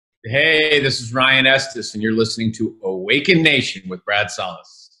Hey, this is Ryan Estes, and you're listening to Awaken Nation with Brad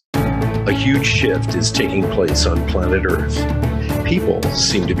Solis. A huge shift is taking place on planet Earth. People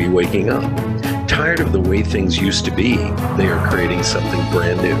seem to be waking up. Tired of the way things used to be, they are creating something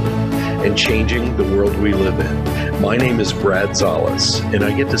brand new and changing the world we live in. My name is Brad Solis, and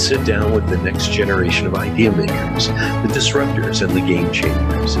I get to sit down with the next generation of idea makers, the disruptors, and the game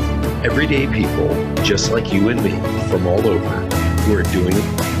changers. Everyday people, just like you and me, from all over, who are doing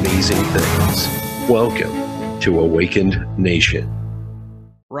amazing things. Welcome to Awakened Nation.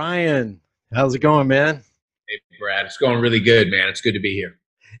 Ryan, how's it going, man? Hey, Brad, it's going really good, man. It's good to be here.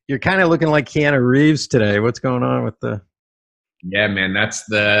 You're kind of looking like Keanu Reeves today. What's going on with the? Yeah, man, that's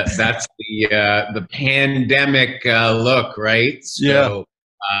the pandemic look, right? So,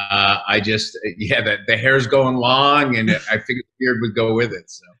 the hair's going long, and I figured the beard would go with it.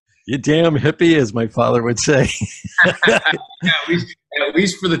 So. You damn hippie, as my father would say. at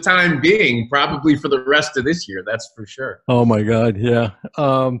least for the time being, probably for the rest of this year, that's for sure. Oh my God, yeah.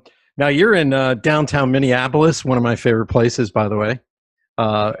 Now you're in downtown Minneapolis, one of my favorite places, by the way.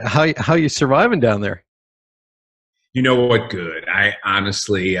 How you surviving down there? You know what? Good. I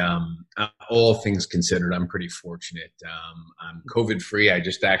honestly, all things considered, I'm pretty fortunate. I'm COVID free. I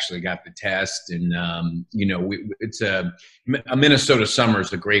just actually got the test, and it's a Minnesota summer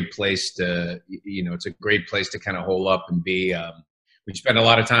is a great place to, it's a great place to kind of hole up and be. We spend a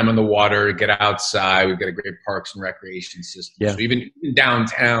lot of time on the water, get outside. We've got a great parks and recreation system. Yeah. So even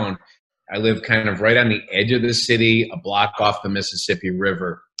downtown, I live kind of right on the edge of the city, a block off the Mississippi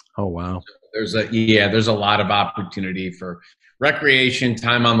River. Oh wow. There's a lot of opportunity for recreation,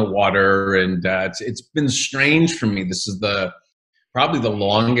 time on the water, and it's been strange for me. This is probably the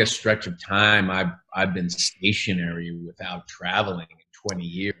longest stretch of time I've been stationary without traveling in 20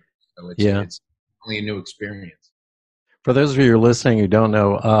 years. So it's really a new experience. For those of you who are listening who don't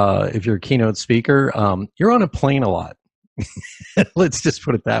know, if you're a keynote speaker, you're on a plane a lot. Let's just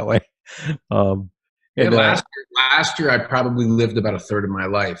put it that way. Last year I probably lived about a third of my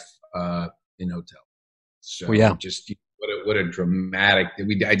life in hotel. So just what a dramatic.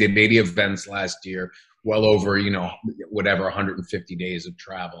 I did 80 events last year, well over 150 days of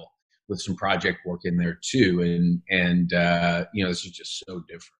travel with some project work in there too, and this is just so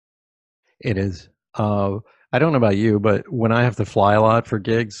different. It is. I don't know about you, but when I have to fly a lot for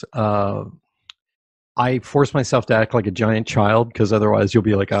gigs, I force myself to act like a giant child because otherwise you'll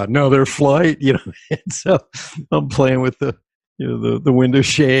be like, another flight, And so I'm playing with the window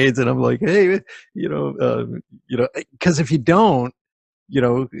shades, and I'm like, hey, because if you don't,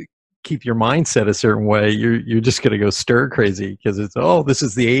 keep your mindset a certain way, you're just going to go stir crazy because this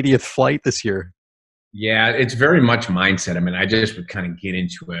is the 80th flight this year. Yeah, it's very much mindset. I mean, I just would kind of get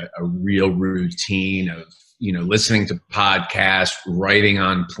into a real routine of, listening to podcasts, writing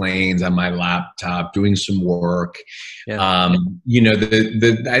on planes on my laptop, doing some work. Yeah.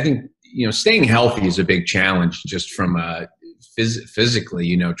 I think, staying healthy is a big challenge just from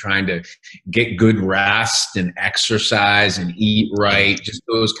physically, trying to get good rest and exercise and eat right. Just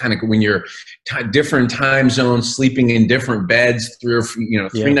those kind of, when you're different time zones, sleeping in different beds,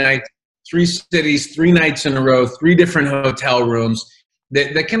 three nights, 3 cities, 3 nights in a row, 3 different hotel rooms,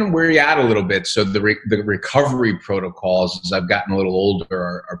 that kind of wear you out a little bit. So the recovery protocols, as I've gotten a little older,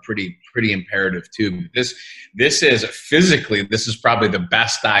 are pretty imperative too. This is probably the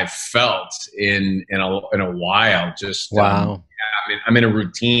best I've felt in a while. Just wow. I'm in a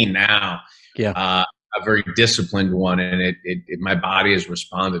routine now. Yeah. A very disciplined one, and my body has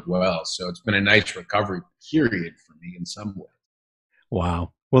responded well. So it's been a nice recovery period for me in some way.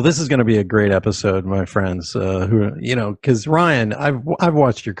 Wow. Well, this is going to be a great episode, my friends. Because Ryan, I've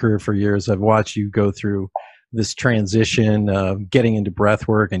watched your career for years. I've watched you go through this transition of getting into breath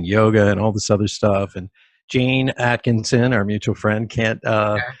work and yoga and all this other stuff. And Jane Atkinson, our mutual friend, can't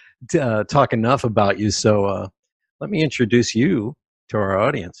talk enough about you. So let me introduce you to our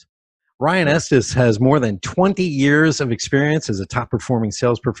audience. Ryan Estes has more than 20 years of experience as a top-performing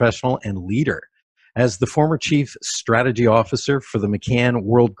sales professional and leader. As the former chief strategy officer for the McCann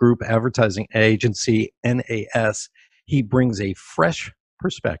World Group Advertising Agency, NAS, he brings a fresh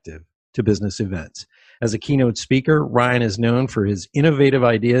perspective to business events. As a keynote speaker, Ryan is known for his innovative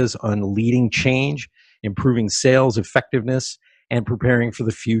ideas on leading change, improving sales effectiveness, and preparing for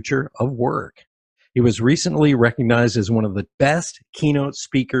the future of work. He was recently recognized as one of the best keynote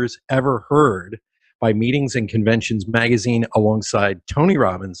speakers ever heard by Meetings and Conventions magazine alongside Tony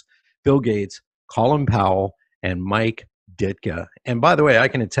Robbins, Bill Gates, Colin Powell, and Mike Ditka. And by the way, I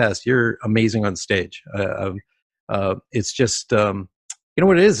can attest, you're amazing on stage. It's just, you know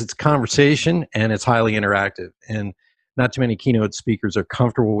what it is? It's conversation, and it's highly interactive. And not too many keynote speakers are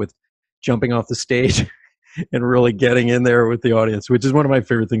comfortable with jumping off the stage and really getting in there with the audience, which is one of my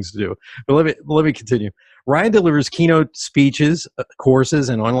favorite things to do. But let me continue. Ryan delivers keynote speeches, courses,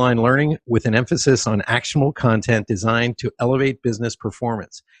 and online learning with an emphasis on actionable content designed to elevate business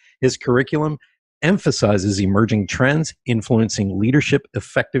performance. His curriculum emphasizes emerging trends influencing leadership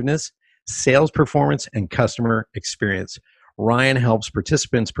effectiveness, sales performance, and customer experience. Ryan helps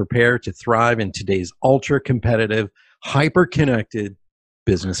participants prepare to thrive in today's ultra-competitive, hyper-connected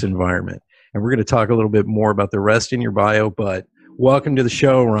business environment. And we're going to talk a little bit more about the rest in your bio, but welcome to the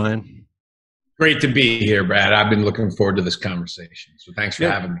show, Ryan. Great to be here, Brad. I've been looking forward to this conversation. So thanks for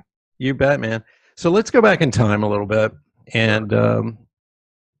having me. You bet, man. So let's go back in time a little bit. And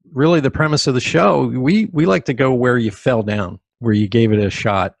really the premise of the show, we like to go where you fell down, where you gave it a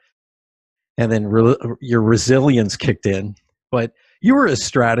shot, and then your resilience kicked in. But you were a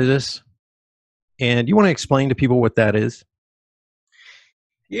strategist, and you want to explain to people what that is?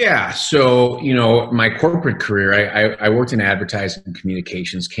 Yeah. So, my corporate career, I worked in advertising and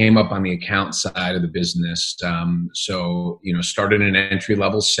communications, came up on the account side of the business. Started in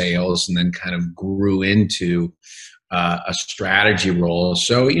entry-level sales and then kind of grew into a strategy role.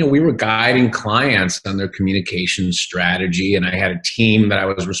 So, we were guiding clients on their communication strategy, and I had a team that I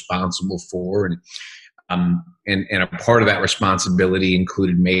was responsible for. And a part of that responsibility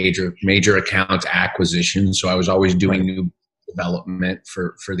included major account acquisition. So I was always doing new development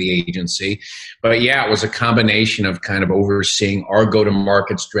for the agency. But yeah, it was a combination of kind of overseeing our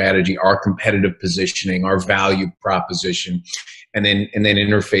go-to-market strategy, our competitive positioning, our value proposition, and then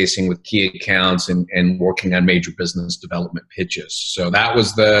interfacing with key accounts and working on major business development pitches. So that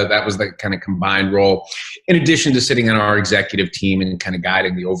was the kind of combined role, in addition to sitting on our executive team and kind of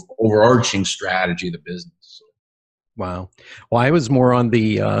guiding the overarching strategy of the business. Wow. Well, I was more on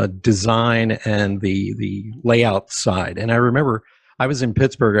the design and the layout side. And I remember I was in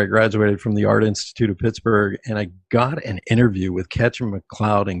Pittsburgh. I graduated from the Art Institute of Pittsburgh, and I got an interview with Ketchum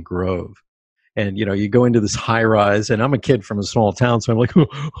McLeod and Grove. And, you go into this high rise, and I'm a kid from a small town, so I'm like,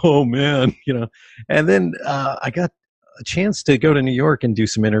 oh man, And then I got a chance to go to New York and do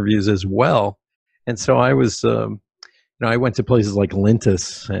some interviews as well. And so I was, I went to places like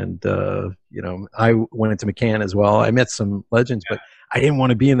Lintus, and, I went into McCann as well. I met some legends, but I didn't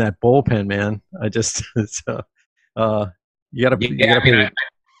want to be in that bullpen, man. I just, you got to.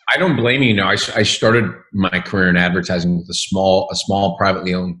 I don't blame you. I started my career in advertising with a small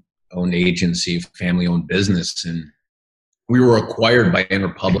privately owned agency, family-owned business, and we were acquired by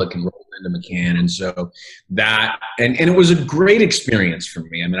Interpublic and rolled into McCann. And so that, and it was a great experience for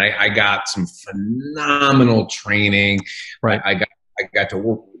me. I mean, I got some phenomenal training. Right. I got to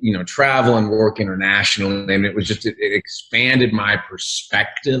work, travel and work internationally, and it was just, it expanded my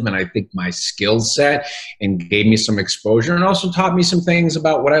perspective and I think my skill set, and gave me some exposure, and also taught me some things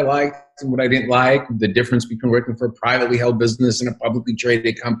about what I liked and what I didn't like, the difference between working for a privately held business and a publicly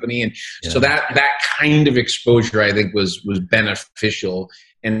traded company. And so that kind of exposure, I think, was beneficial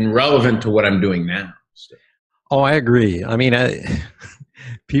and relevant to what I'm doing now. So. Oh, I agree. I mean,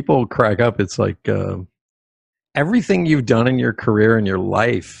 people crack up. It's like, everything you've done in your career and your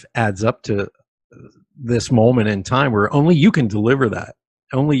life adds up to this moment in time where only you can deliver that.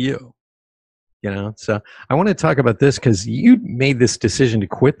 Only you. So I want to talk about this because you made this decision to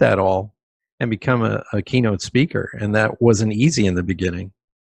quit that all and become a keynote speaker, and that wasn't easy in the beginning.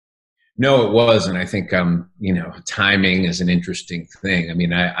 No, it wasn't. I think, timing is an interesting thing. I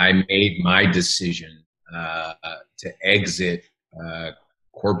mean, I made my decision to exit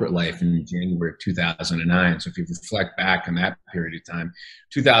corporate life in January of 2009. So if you reflect back on that period of time,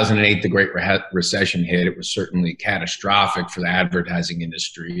 2008, the Great Recession hit. It was certainly catastrophic for the advertising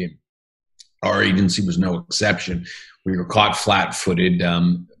industry, and our agency was no exception. We were caught flat-footed,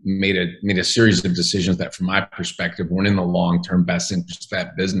 made a series of decisions that, from my perspective, weren't in the long-term best interest of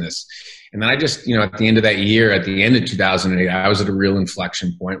that business. And then I just, at the end of that year, at the end of 2008, I was at a real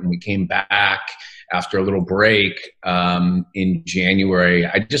inflection point. When we came back after a little break in January,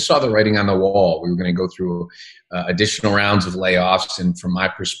 I just saw the writing on the wall. We were going to go through additional rounds of layoffs, and from my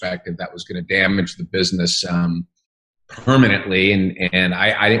perspective, that was going to damage the business permanently, and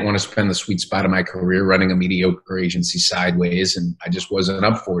I didn't want to spend the sweet spot of my career running a mediocre agency sideways, and I just wasn't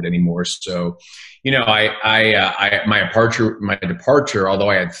up for it anymore. So, my departure, although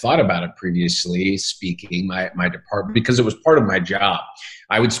I had thought about it previously, speaking my departure, because it was part of my job.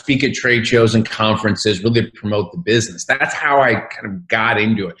 I would speak at trade shows and conferences, really promote the business. That's how I kind of got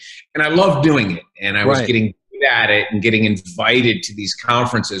into it, and I loved doing it, and I was getting at it and getting invited to these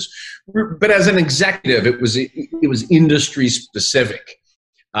conferences. But as an executive, it was industry specific.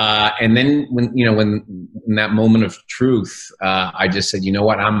 And then when in that moment of truth, I just said, you know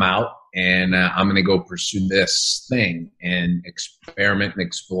what, I'm out, and I'm going to go pursue this thing and experiment and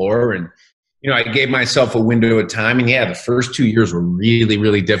explore. And I gave myself a window of time, and the first 2 years were really,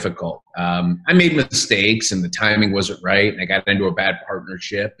 really difficult. I made mistakes, and the timing wasn't right, and I got into a bad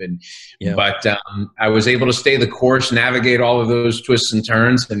partnership. But I was able to stay the course, navigate all of those twists and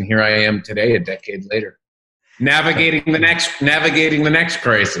turns, and here I am today, a decade later, navigating the next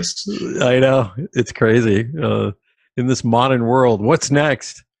crisis. I know, it's crazy in this modern world. What's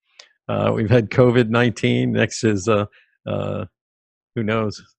next? We've had COVID-19. Next is who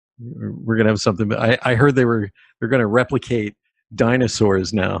knows. We're gonna have something. But I heard they're gonna replicate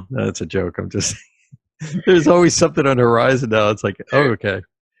dinosaurs now. That's a joke. I'm just there's always something on the horizon now. It's like, oh, okay.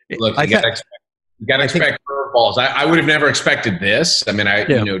 Look, you gotta expect curveballs. I would have never expected this. I mean,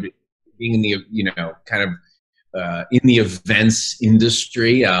 being in the kind of in the events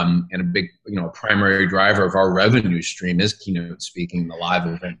industry, and a big primary driver of our revenue stream is keynote speaking, the live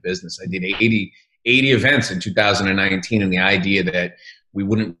event business. I did 80 events in 2019, and the idea that we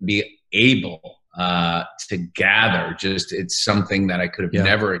wouldn't be able to gather, it's something that I could have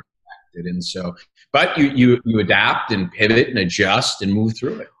never expected. And so, but you adapt and pivot and adjust and move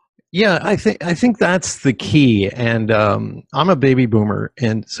through it. Yeah, I think that's the key. And I'm a baby boomer,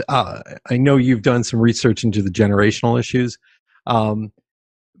 and I know you've done some research into the generational issues.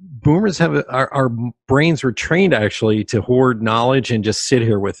 Boomers have our brains were trained actually to hoard knowledge and just sit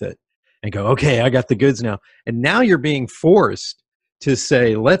here with it and go, okay, I got the goods now. And now you're being forced to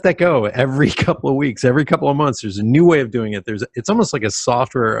say, let that go. Every couple of weeks, every couple of months, there's a new way of doing it. It's almost like a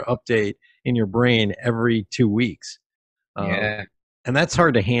software update in your brain every 2 weeks. And that's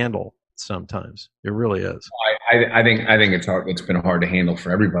hard to handle sometimes. It really is. I think it's hard. It's been hard to handle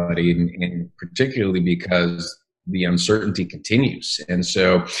for everybody, and particularly because the uncertainty continues. And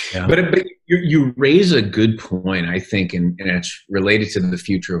so, but you raise a good point, I think, and it's related to the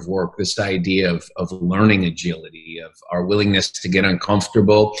future of work, this idea of learning agility, of our willingness to get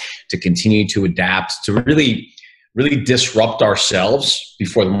uncomfortable, to continue to adapt, to really disrupt ourselves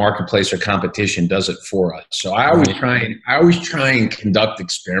before the marketplace or competition does it for us. So I always try and conduct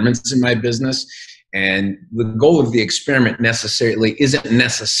experiments in my business. And the goal of the experiment isn't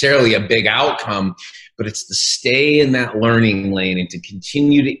necessarily a big outcome, but it's to stay in that learning lane and to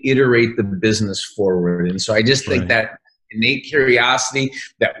continue to iterate the business forward. And so I just think that innate curiosity,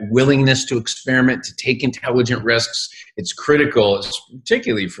 that willingness to experiment, to take intelligent risks, it's critical,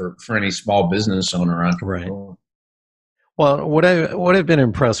 particularly for any small business owner. Right. Well, what I've been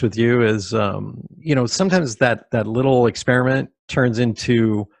impressed with you is, sometimes that little experiment turns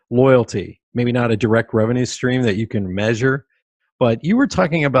into loyalty. Maybe not a direct revenue stream that you can measure, but you were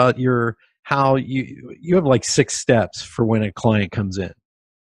talking about how you have like 6 steps for when a client comes in,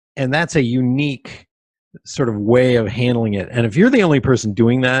 and that's a unique sort of way of handling it. And if you're the only person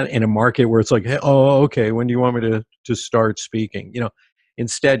doing that in a market where it's like, hey, oh, okay, when do you want me to start speaking?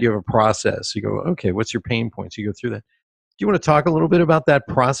 Instead you have a process. You go, okay, what's your pain points? You go through that. Do you want to talk a little bit about that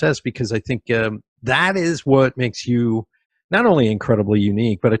process? Because I think that is what makes you not only incredibly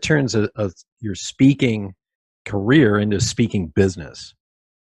unique, but it turns your speaking career into speaking business.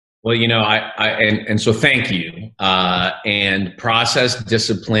 Well, so thank you. And process,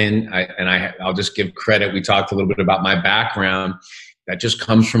 discipline, I'll just give credit. We talked a little bit about my background. That just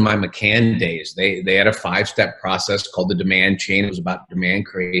comes from my McCann days. They had a 5-step process called the demand chain. It was about demand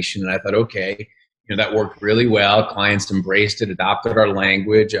creation. And I thought, okay, that worked really well. Clients embraced it, adopted our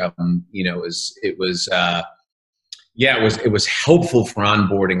language. It was helpful for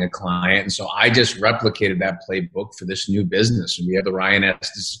onboarding a client. And so I just replicated that playbook for this new business. And we have the Ryan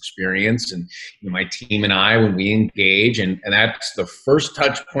Estes experience, and my team and I, when we engage, and that's the first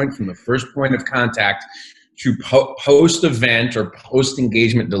touch point, from the first point of contact to post-event or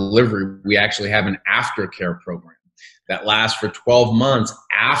post-engagement delivery. We actually have an aftercare program that lasts for 12 months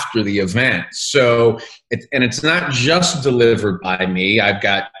after the event. So, it's not just delivered by me. I've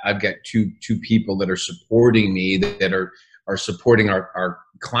got two people that are supporting me, that are supporting our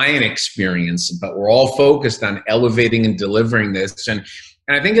client experience, but we're all focused on elevating and delivering this. And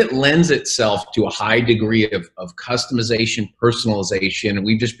I think it lends itself to a high degree of customization, personalization, and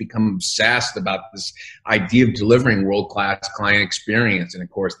we've just become obsessed about this idea of delivering world-class client experience. And of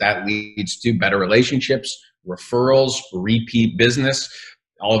course, that leads to better relationships, referrals, repeat business,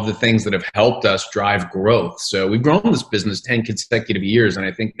 all of the things that have helped us drive growth. So we've grown this business 10 consecutive years, and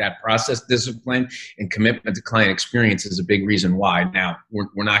I think that process, discipline, and commitment to client experience is a big reason why. Now, we're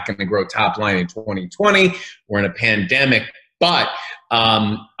not going to grow top line in 2020. We're in a pandemic, but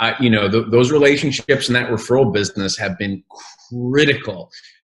those relationships and that referral business have been critical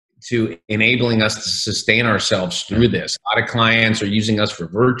to enabling us to sustain ourselves through this. A lot of clients are using us for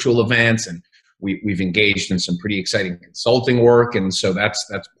virtual events, and we've engaged in some pretty exciting consulting work. And so that's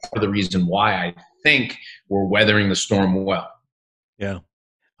part of the reason why I think we're weathering the storm well. Yeah.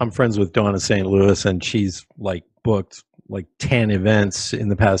 I'm friends with Donna St. Louis, and she's like booked like 10 events in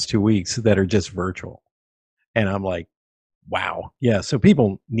the past 2 weeks that are just virtual. And I'm like, wow. Yeah. So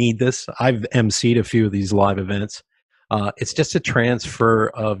people need this. I've emceed a few of these live events. It's just a transfer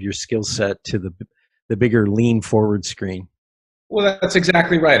of your skill set to the bigger lean forward screen. Well, that's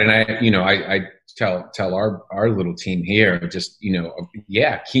exactly right. And I tell our little team here, just,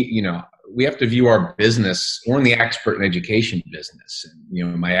 we have to view our business. We're in the expert in education business.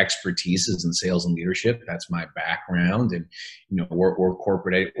 And, my expertise is in sales and leadership. That's my background. And, we're a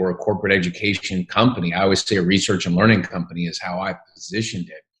corporate education company. I always say a research and learning company is how I positioned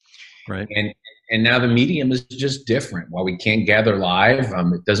it. Right. And now the medium is just different. While we can't gather live,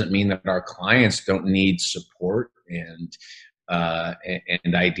 it doesn't mean that our clients don't need support and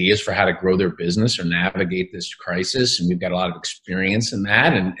ideas for how to grow their business or navigate this crisis. And we've got a lot of experience in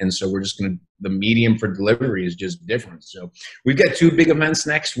that. And so we're just the medium for delivery is just different. So we've got 2 big events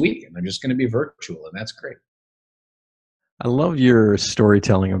next week, and they're just going to be virtual, and that's great. I love your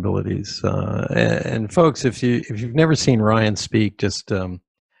storytelling abilities. And folks, if you've never seen Ryan speak, just go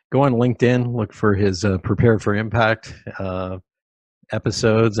on LinkedIn, look for his Prepare for Impact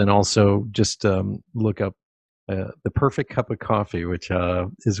episodes, and also just look up The Perfect Cup of Coffee, which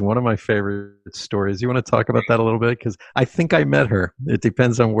is one of my favorite stories. You want to talk about that a little bit? Because I think I met her. It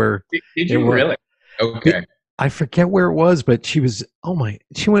depends on where. Did you really? Okay. I forget where it was, but she was,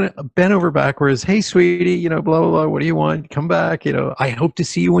 she went bent over backwards. Hey, sweetie, blah, blah, blah. What do you want? Come back. I hope to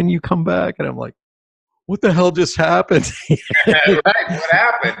see you when you come back. And I'm like, what the hell just happened? Right. What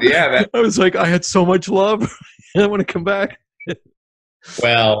happened? Yeah. I was like, I had so much love. I want to come back.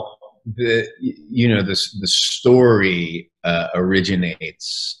 Well, the story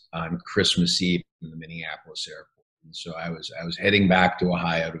originates on Christmas Eve in the Minneapolis airport. And so I was heading back to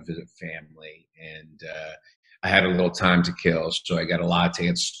Ohio to visit family, and I had a little time to kill. So I got a latte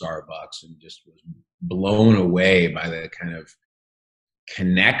at Starbucks and just was blown away by the kind of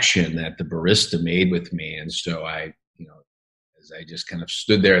connection that the barista made with me. And so as I just kind of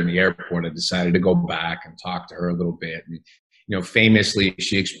stood there in the airport, I decided to go back and talk to her a little bit. And, famously,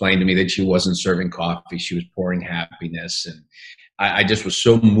 she explained to me that she wasn't serving coffee. She was pouring happiness. And I just was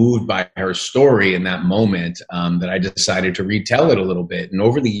so moved by her story in that moment that I decided to retell it a little bit. And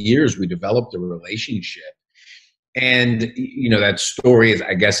over the years, we developed a relationship. And, that story is,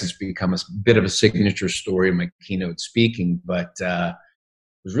 I guess it's become a bit of a signature story in my keynote speaking, but it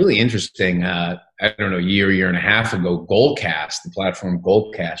was really interesting. I don't know, a year and a half ago, Goalcast, the platform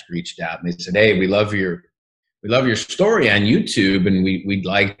Goalcast, reached out and they said, hey, we love your story on YouTube, and we'd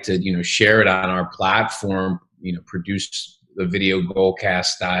like to, share it on our platform, produce the video Goalcast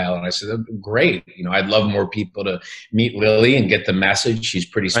style. And I said, great. I'd love more people to meet Lily and get the message. She's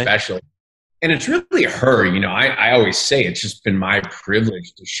pretty special. Right. And it's really her, I always say it's just been my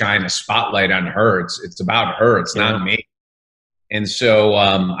privilege to shine a spotlight on her. It's about her. It's not me. And so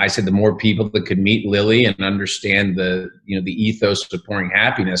I said the more people that could meet Lily and understand the ethos of pouring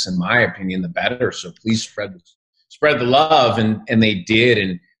happiness, in my opinion, the better. So please spread the love. And they did.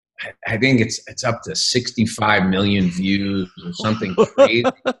 And I think it's up to 65 million views or something crazy,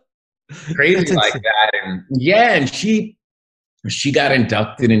 crazy like that. And yeah, and she got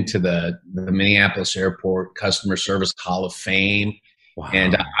inducted into the Minneapolis Airport Customer Service Hall of Fame. Wow.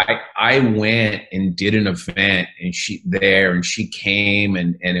 And I went and did an event, and she came,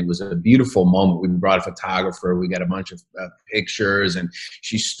 and it was a beautiful moment. We brought a photographer. We got a bunch of pictures, and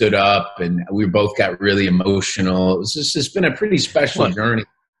she stood up, and we both got really emotional. It's been a pretty special journey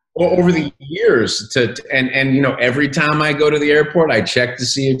over the years. And every time I go to the airport, I check to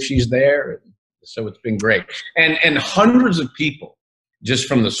see if she's there. So it's been great. And hundreds of people, just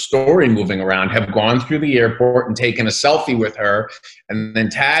from the story moving around, have gone through the airport and taken a selfie with her and then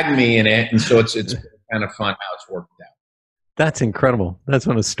tagged me in it. And so it's kind of fun how it's worked out. That's incredible. That's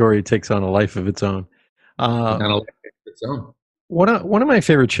when a story takes on a life of its own. One of my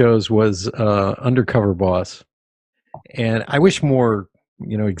favorite shows was Undercover Boss. And I wish more,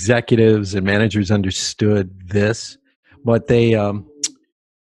 executives and managers understood this, but they,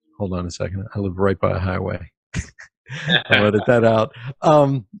 hold on a second. I live right by a highway. I'll edit that out.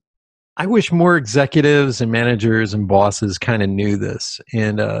 I wish more executives and managers and bosses kind of knew this.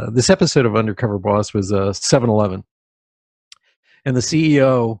 And this episode of Undercover Boss was 7-Eleven. And the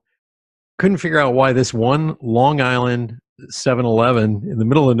CEO couldn't figure out why this one Long Island 7-Eleven in the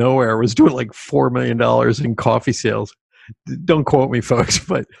middle of nowhere was doing like $4 million in coffee sales. Don't quote me, folks,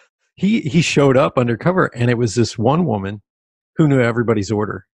 but he showed up undercover, and it was this one woman who knew everybody's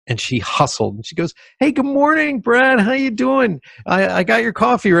order, and she hustled, and she goes, "Hey, good morning, Brad. How you doing? I got your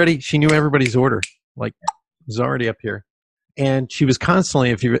coffee ready." She knew everybody's order, like it was already up here. And she was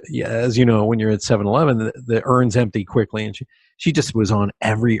constantly, as you know, when you're at 7-Eleven, the urn's empty quickly, and she just was on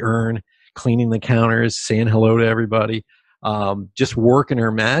every urn, cleaning the counters, saying hello to everybody, just working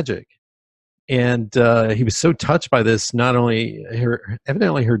her magic. And he was so touched by this. Not only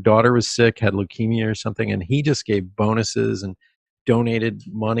evidently her daughter was sick, had leukemia or something, and he just gave bonuses and donated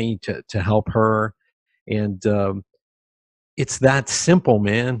money to help her. And it's that simple,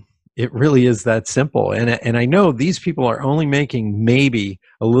 man. It really is that simple. And I know these people are only making maybe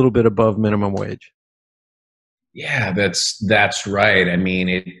a little bit above minimum wage. Yeah, that's right. I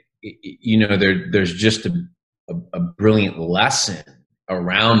mean, there's just a brilliant lesson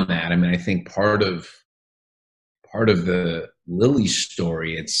around that. I mean, I think part of the Lily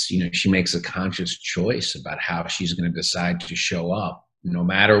story, it's, she makes a conscious choice about how she's going to decide to show up no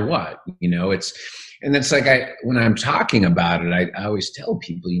matter what. It's like, when I'm talking about it, I always tell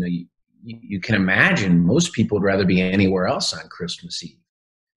people, you can imagine most people would rather be anywhere else on Christmas Eve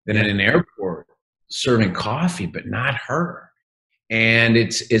than in an airport serving coffee, but not her. And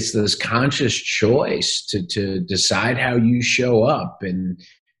it's this conscious choice to decide how you show up and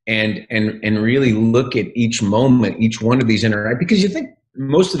really look at each moment, each one of these interactions, because you think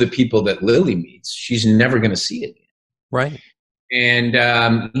most of the people that Lily meets, she's never going to see again. Right. And,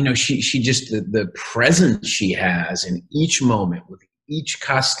 she just, the presence she has in each moment with each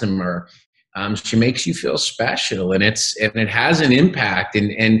customer, she makes you feel special, and it has an impact.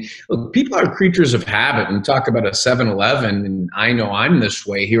 And look, people are creatures of habit. And talk about a 7-Eleven, and I know I'm this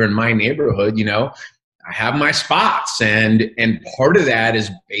way here in my neighborhood. I have my spots, and part of that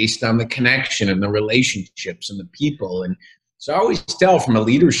is based on the connection and the relationships and the people. And so I always tell, from a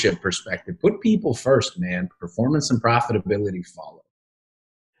leadership perspective, put people first, man. Performance and profitability follow.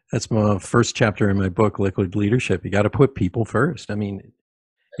 That's my first chapter in my book, Liquid Leadership. You got to put people first. I mean,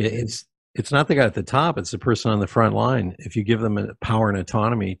 it's not the guy at the top; it's the person on the front line. If you give them power and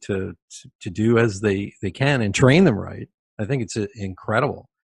autonomy to do as they can and train them right, I think it's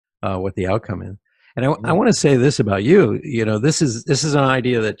incredible what the outcome is. And I want to say this about you. This is an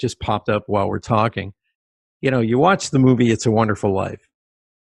idea that just popped up while we're talking. You watch the movie "It's a Wonderful Life,"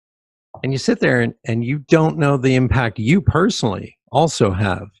 and you sit there and you don't know the impact you personally also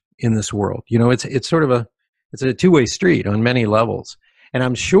have in this world. It's sort of it's a two-way street on many levels. And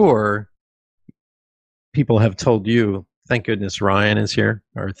I'm sure people have told you, thank goodness Ryan is here,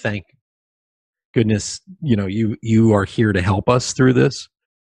 or thank goodness, you are here to help us through this.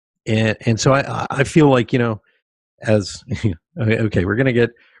 And so I feel like, as okay, we're gonna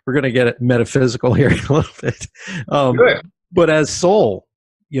get metaphysical here a little bit. But as soul,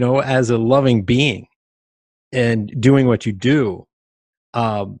 as a loving being and doing what you do,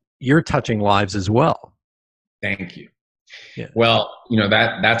 you're touching lives as well. Thank you. Yeah. Well,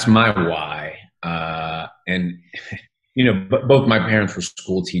 that's my why. And, both my parents were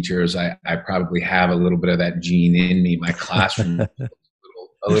school teachers. I probably have a little bit of that gene in me. My classroom is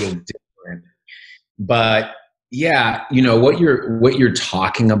a little different. But yeah, what you're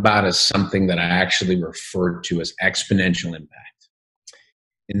talking about is something that I actually referred to as exponential impact.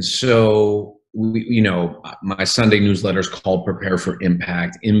 And so, my Sunday newsletter is called Prepare for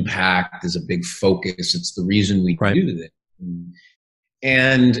Impact. Impact is a big focus. It's the reason we do this.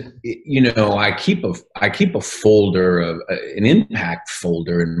 And I keep a folder of an impact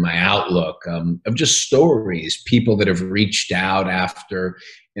folder in my Outlook of just stories, people that have reached out after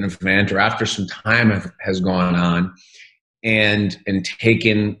an event or after some time has gone on, and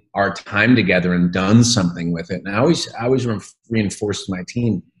taken our time together and done something with it. And I always reinforce to my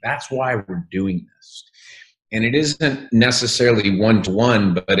team, that's why we're doing this. And it isn't necessarily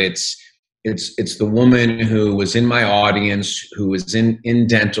one-to-one, but it's the woman who was in my audience, who was in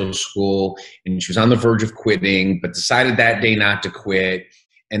dental school, and she was on the verge of quitting, but decided that day not to quit.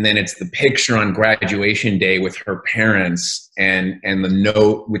 And then it's the picture on graduation day with her parents, and the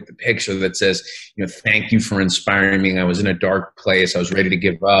note with the picture that says, thank you for inspiring me. I was in a dark place. I was ready to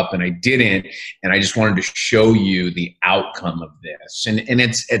give up, and I didn't. And I just wanted to show you the outcome of this. And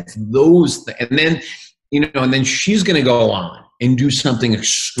it's those, and then, and then she's going to go on and do something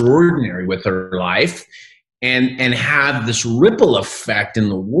extraordinary with her life and have this ripple effect in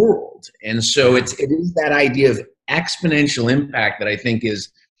the world. And so it is that idea of exponential impact that I think is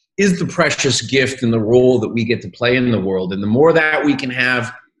the precious gift and the role that we get to play in the world. And the more that we can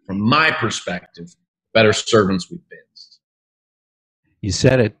have, from my perspective, better servants we've been. You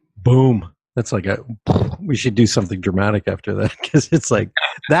said it. Boom. That's like we should do something dramatic after that, because it's like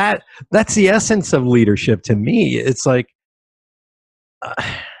that's the essence of leadership to me. It's like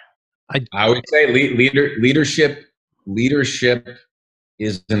I would say leadership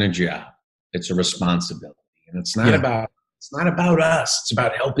isn't a job. It's a responsibility. And it's not about us. It's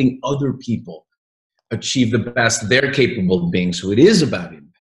about helping other people achieve the best they're capable of being. So it is about impact.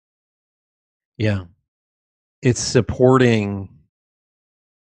 Yeah. It's supporting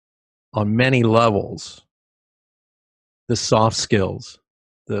on many levels the soft skills,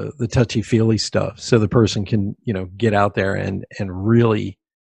 the touchy-feely stuff, so the person can, get out there and really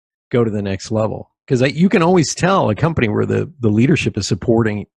go to the next level. Because you can always tell a company where the leadership is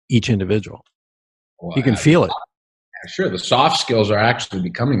supporting each individual. Well, you can feel it. Sure, the soft skills are actually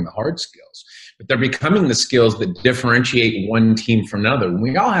becoming the hard skills, but they're becoming the skills that differentiate one team from another. When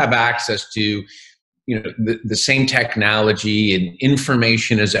we all have access to the same technology, and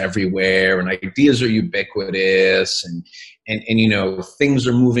information is everywhere, and ideas are ubiquitous, and things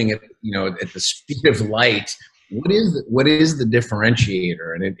are moving at the speed of light. What is the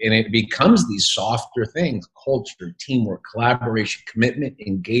differentiator? And it becomes these softer things: culture, teamwork, collaboration, commitment,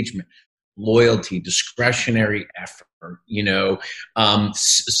 engagement, loyalty, discretionary effort,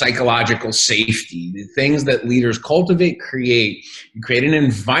 psychological safety, the things that leaders cultivate, create an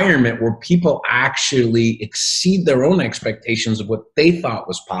environment where people actually exceed their own expectations of what they thought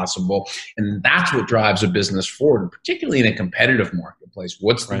was possible. And that's what drives a business forward, particularly in a competitive marketplace.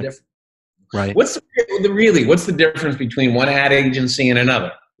 What's the difference? Right. What's the difference between one ad agency and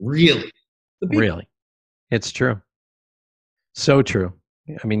another? Really? It's true. So true.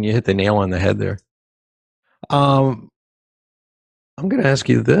 I mean, you hit the nail on the head there. I'm going to ask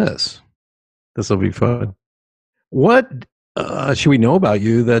you this. This will be fun. What should we know about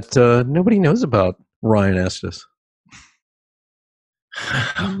you that nobody knows about Ryan Estes?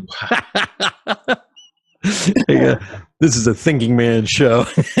 Yeah, this is a thinking man show.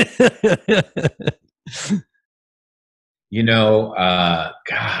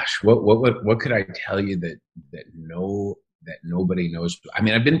 Gosh, what could I tell you that nobody knows? I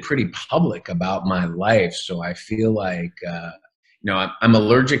mean, I've been pretty public about my life, so I feel like I'm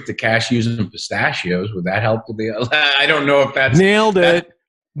allergic to cashews and pistachios. Would that help with the? I don't know if that's nailed it.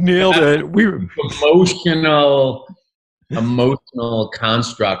 We were emotional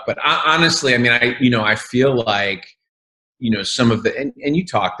construct, but honestly, I mean, I feel like some of the and you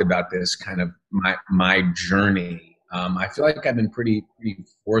talked about this kind of my journey. I feel like I've been pretty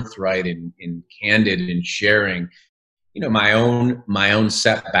forthright and candid in sharing, my own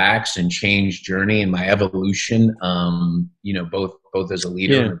setbacks and change journey and my evolution. Both as a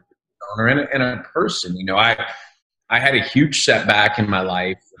leader, owner, and a person. I had a huge setback in my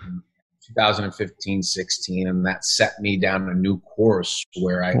life in 2015-16, and that set me down a new course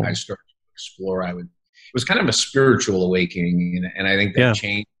where I started to explore. It was kind of a spiritual awakening, and I think that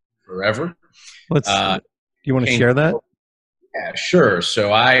changed forever. Do you want to share that? Yeah, sure.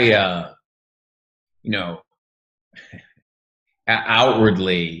 So I,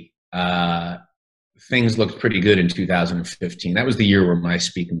 outwardly, things looked pretty good in 2015. That was the year where my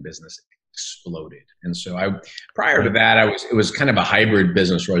speaking business exploded. And so prior to that, it was kind of a hybrid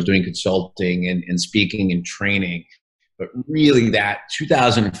business where I was doing consulting and speaking and training. But really that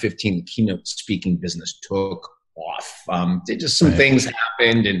 2015, the keynote speaking business took off. Just some things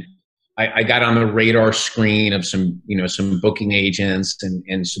happened, and I got on the radar screen of some booking agents,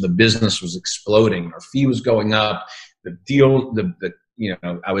 and so the business was exploding. Our fee was going up. The deal,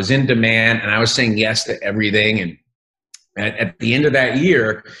 I was in demand, and I was saying yes to everything. And at the end of that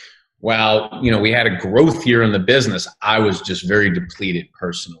year, while we had a growth year in the business, I was just very depleted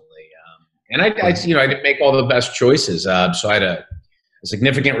personally, and I didn't make all the best choices. So I had a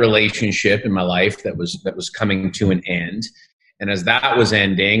significant relationship in my life that was coming to an end. And as that was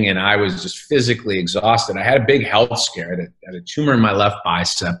ending and I was just physically exhausted, I had a big health scare. I had a tumor in my left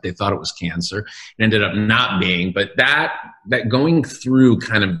bicep. They thought it was cancer. It ended up not being. But that going through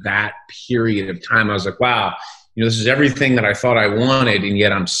kind of that period of time, I was like, wow, this is everything that I thought I wanted, and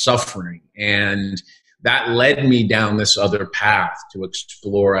yet I'm suffering. And that led me down this other path to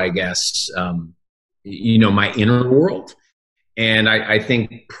explore, I guess, my inner world. And I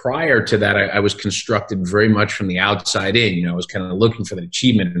think prior to that, I was constructed very much from the outside in. I was kind of looking for that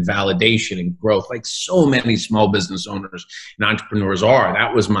achievement and validation and growth, like so many small business owners and entrepreneurs are.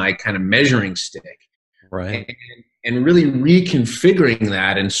 That was my kind of measuring stick. Right. And really reconfiguring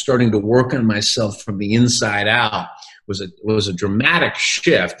that and starting to work on myself from the inside out was a dramatic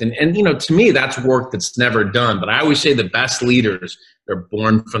shift. And to me, that's work that's never done. But I always say the best leaders, they're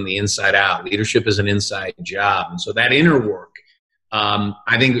born from the inside out. Leadership is an inside job. And so that inner work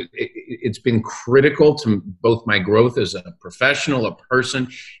I think it's been critical to both my growth as a professional, a person,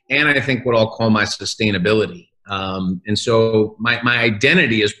 and I think what I'll call my sustainability. And so my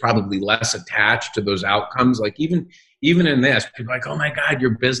identity is probably less attached to those outcomes. Like even in this, people are like, oh my God,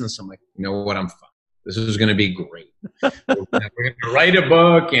 your business. I'm like, you know what? I'm fine. This is going to be great. We're going to write a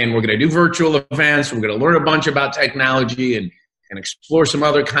book, and we're going to do virtual events. We're going to learn a bunch about technology and explore some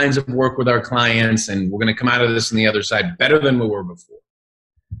other kinds of work with our clients. And we're going to come out of this on the other side better than we were before.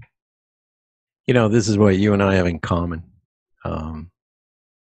 You know, this is what you and I have in common. I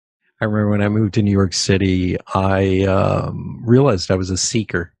remember when I moved to New York City, I realized I was a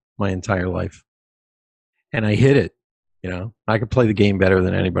seeker my entire life. And I hit it. You know, I could play the game better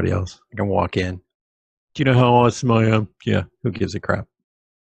than anybody else. I can walk in. Do you know how awesome I am? Yeah, who gives a crap?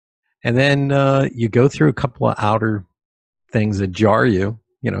 And then you go through a couple of outer things that jar you.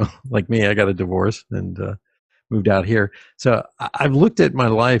 You know, like me, I got a divorce and moved out here. So I've looked at my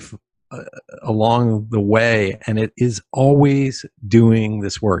life along the way, and it is always doing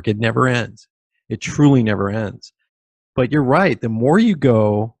this work. It never ends. It truly never ends. But you're right. The more you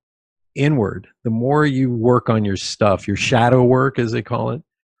go inward, the more you work on your stuff, your shadow work, as they call it,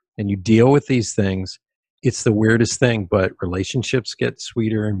 and you deal with these things, it's the weirdest thing, but relationships get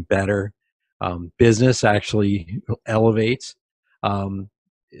sweeter and better. Business actually elevates. And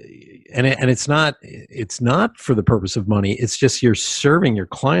it's not for the purpose of money. It's just you're serving your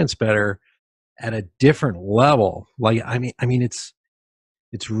clients better at a different level. Like, I mean, it's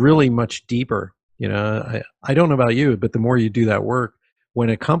really much deeper. You know, I don't know about you, but the more you do that work,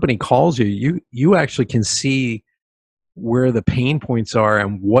 when a company calls you actually can see where the pain points are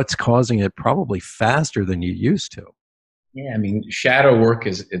and what's causing it probably faster than you used to. Yeah, I mean, shadow work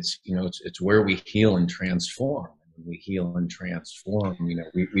it's where we heal and transform. We heal and transform. You know,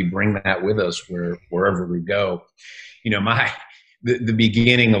 we bring that with us wherever we go. You know, the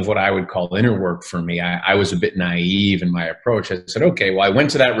beginning of what I would call inner work for me, I was a bit naive in my approach. I said, okay, well, I went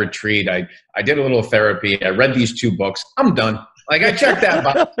to that retreat. I did a little therapy. I read these 2 books. I'm done. Like, I checked that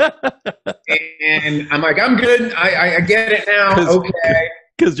box. And I'm like, I'm good. I get it now. Okay.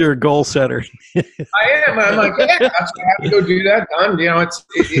 Because you're a goal setter. I am. I'm like, yeah, I have to go do that. Done. You know,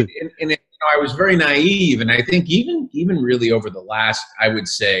 I was very naive, and I think even really over the last, I would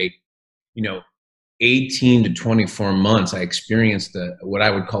say, 18 to 24 months, I experienced what I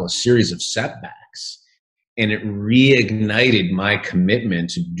would call a series of setbacks, and it reignited my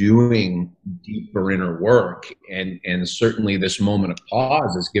commitment to doing deeper inner work. And certainly this moment of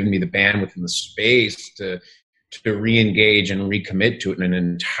pause has given me the bandwidth and the space to re-engage and recommit to it in an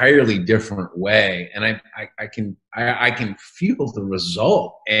entirely different way. And I can feel the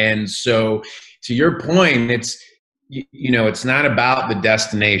result. And so, to your point, it's not about the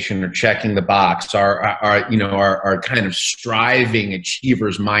destination or checking the box. Our kind of striving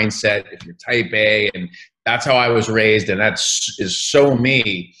achievers mindset, if you're type A, and that's how I was raised, and is so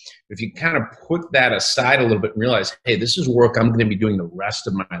me. If you kind of put that aside a little bit and realize, hey, this is work I'm going to be doing the rest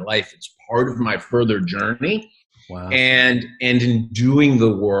of my life. It's part of my further journey. Wow. And in doing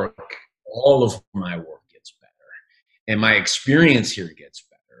the work, all of my work gets better, and my experience here gets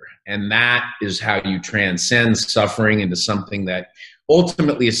better. And that is how you transcend suffering into something that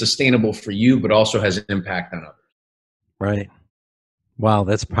ultimately is sustainable for you, but also has an impact on others. Right. Wow,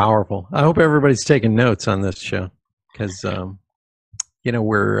 that's powerful. I hope everybody's taking notes on this show, because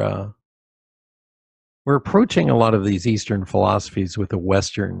we're approaching a lot of these Eastern philosophies with a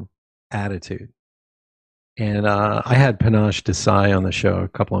Western attitude. And I had Panache Desai on the show a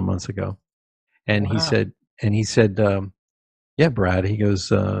couple of months ago, and wow. he said, yeah, Brad, he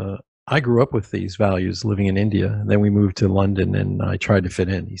goes, I grew up with these values living in India, and then we moved to London, and I tried to fit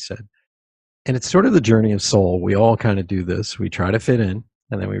in, he said. And it's sort of the journey of soul. We all kind of do this. We try to fit in,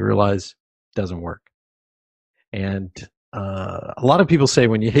 and then we realize it doesn't work. And a lot of people say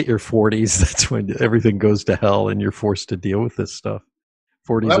when you hit your 40s, that's when everything goes to hell and you're forced to deal with this stuff.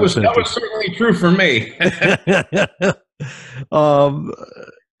 40s. Well, that was certainly true for me.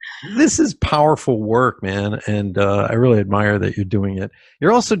 This is powerful work, man, and I really admire that you're doing it.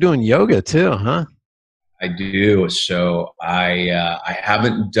 You're also doing yoga too, huh? I do. So I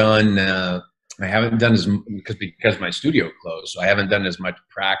haven't done as because my studio closed. So I haven't done as much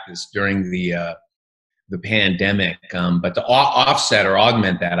practice during the pandemic. But to offset or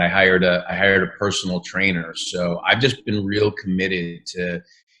augment that, I hired a personal trainer. So I've just been real committed to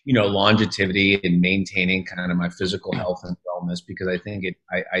longevity and maintaining kind of my physical health and wellness, because I think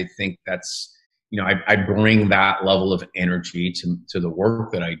that's I bring that level of energy to the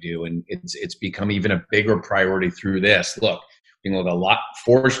work that I do, and it's become even a bigger priority through this. Look, a lot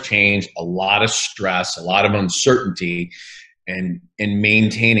forced change, a lot of stress, a lot of uncertainty, and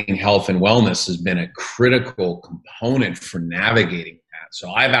maintaining health and wellness has been a critical component for navigating that.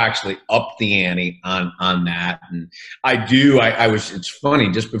 So I've actually upped the ante on that. And I was, it's funny,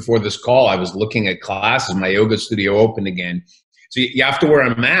 just before this call, I was looking at classes. My yoga studio opened again. So you have to wear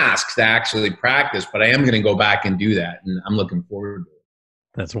a mask to actually practice, but I am going to go back and do that. And I'm looking forward to it.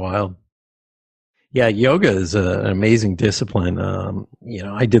 That's wild. Yeah, yoga is an amazing discipline.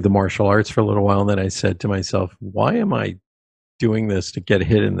 I did the martial arts for a little while, and then I said to myself, why am I doing this to get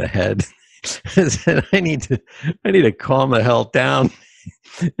hit in the head? I need to calm the hell down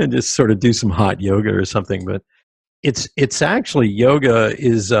and just sort of do some hot yoga or something. But it's actually, yoga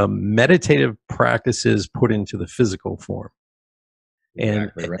is meditative practices put into the physical form.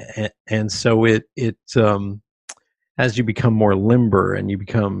 Exactly right. And so it as you become more limber and you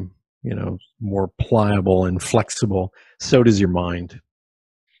become, more pliable and flexible, so does your mind.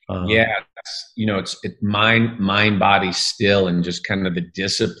 It's mind, body still, and just kind of the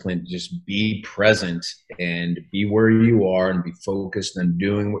discipline, just be present and be where you are and be focused on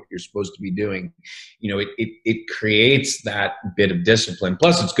doing what you're supposed to be doing. It creates that bit of discipline.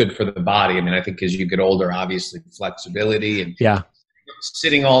 Plus it's good for the body. I mean, I think as you get older, obviously flexibility and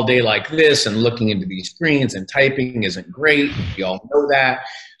sitting all day like this and looking into these screens and typing isn't great. You all know that.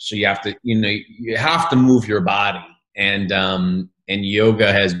 So you have to move your body. And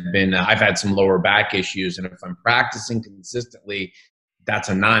yoga has been, I've had some lower back issues, and if I'm practicing consistently, that's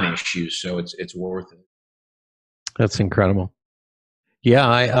a non-issue. So it's worth it. That's incredible. Yeah.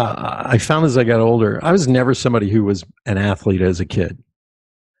 I found as I got older, I was never somebody who was an athlete as a kid.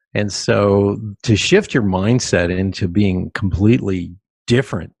 And so to shift your mindset into being completely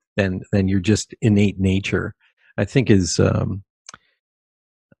different than your just innate nature, I think is,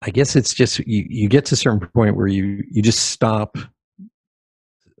 I guess it's just, you get to a certain point where you just stop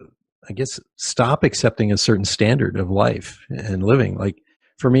accepting a certain standard of life and living. Like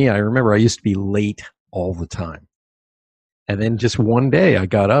for me, I remember I used to be late all the time. And then just one day I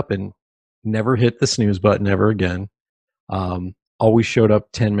got up and never hit the snooze button ever again. Always showed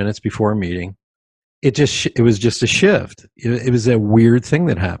up 10 minutes before a meeting. It was just a shift. It was a weird thing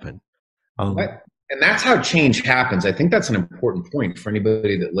that happened. And that's how change happens. I think that's an important point for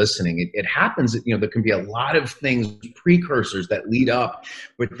anybody that's listening. It happens, there can be a lot of things, precursors that lead up,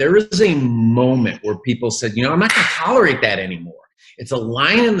 but there is a moment where people said, I'm not going to tolerate that anymore. It's a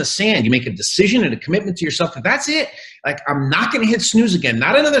line in the sand. You make a decision and a commitment to yourself that that's it. Like, I'm not going to hit snooze again.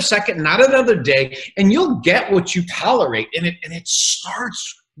 Not another second, not another day. And you'll get what you tolerate. And it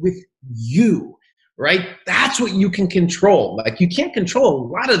starts with you, right? That's what you can control. Like, you can't control a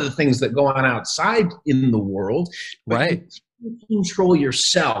lot of the things that go on outside in the world. Right. You can control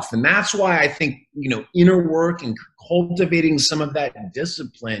yourself. And that's why I think, inner work and cultivating some of that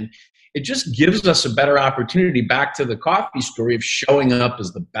discipline, it just gives us a better opportunity, back to the coffee story, of showing up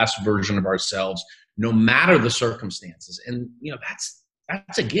as the best version of ourselves, no matter the circumstances. And,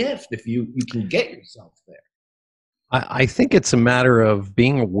 that's a gift if you can get yourself there. I think it's a matter of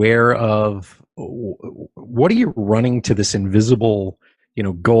being aware of, what are you running to this invisible,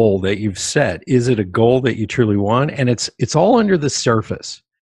 goal that you've set? Is it a goal that you truly want? And it's all under the surface.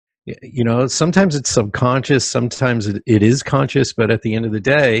 Sometimes it's subconscious, sometimes it is conscious, but at the end of the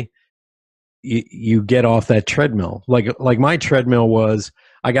day, you get off that treadmill. Like my treadmill was,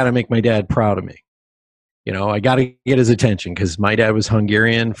 I got to make my dad proud of me. I got to get his attention because my dad was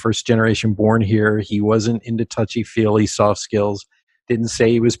Hungarian, first generation born here. He wasn't into touchy-feely soft skills. Didn't say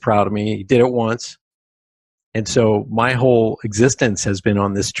he was proud of me. He did it once. And so my whole existence has been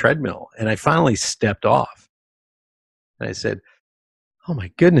on this treadmill. And I finally stepped off. And I said, oh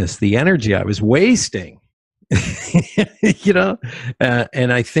my goodness, the energy I was wasting.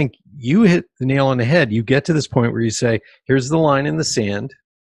 And I think you hit the nail on the head. You get to this point where you say, here's the line in the sand,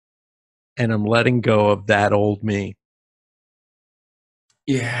 and I'm letting go of that old me.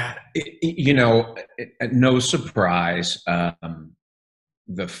 Yeah. No surprise.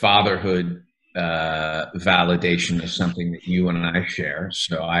 The fatherhood validation is something that you and I share.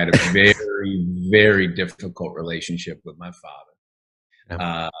 So I had a very, very difficult relationship with my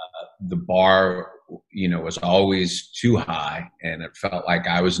father. The bar, was always too high, and it felt like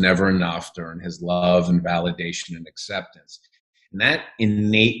I was never enough during his love and validation and acceptance. And that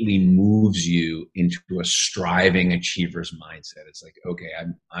innately moves you into a striving achiever's mindset. It's like, okay,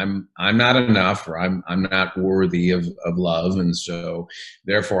 I'm not enough, or I'm not worthy of love, and so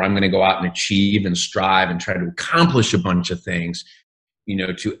therefore I'm going to go out and achieve and strive and try to accomplish a bunch of things,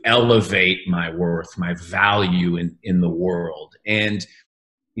 to elevate my worth, my value in the world. And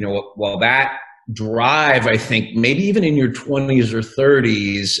while that drive, I think, maybe even in your 20s or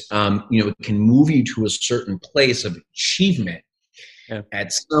 30s, it can move you to a certain place of achievement. Yeah.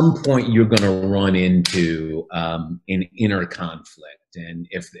 At some point, you're going to run into an inner conflict, and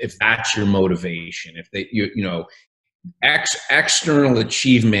if that's your motivation, if they, external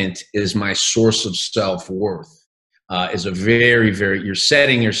achievement is my source of self-worth, is a very, very, you're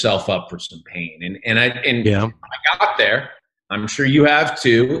setting yourself up for some pain. And I got there. I'm sure you have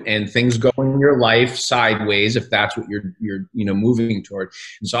too, and things go in your life sideways if that's what you're moving toward.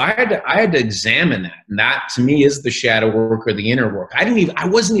 And so I had to examine that, and that to me is the shadow work or the inner work. I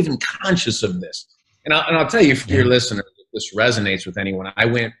wasn't even conscious of this. And I'll tell you, if your listener, if this resonates with anyone,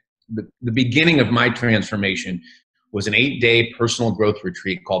 the beginning of my transformation was an 8-day personal growth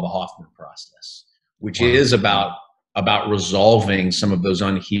retreat called the Hoffman Process, which is about resolving some of those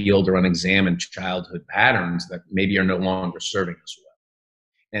unhealed or unexamined childhood patterns that maybe are no longer serving us well.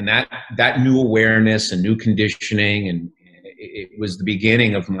 And that new awareness and new conditioning, and it was the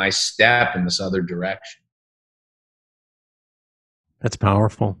beginning of my step in this other direction. That's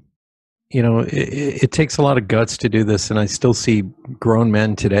powerful. It takes a lot of guts to do this, and I still see grown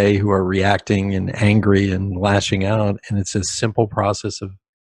men today who are reacting and angry and lashing out, and it's a simple process of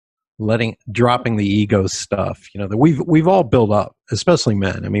dropping the ego stuff, that we've all built up, especially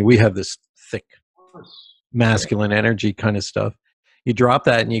men. I mean, we have this thick masculine energy kind of stuff. You drop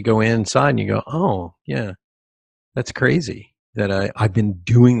that and you go inside and you go, oh yeah, that's crazy that I've been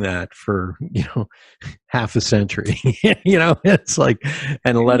doing that for, half a century, it's like,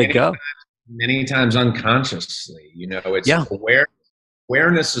 and let it go. Many times unconsciously, it's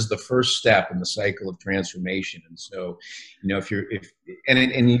awareness is the first step in the cycle of transformation. And so, if you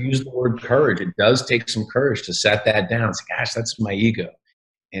use the word courage, it does take some courage to set that down. It's like, gosh, that's my ego,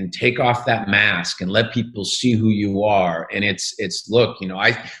 and take off that mask and let people see who you are. And it's look,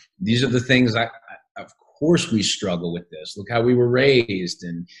 these are the things of course we struggle with this. Look how we were raised,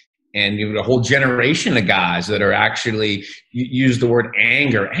 and a whole generation of guys that are actually use the word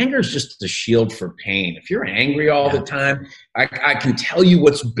anger. Anger is just a shield for pain. If you're angry all the time, I can tell you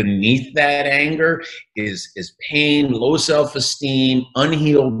what's beneath that anger is pain, low self-esteem,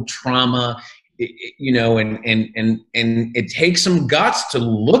 unhealed trauma, and it takes some guts to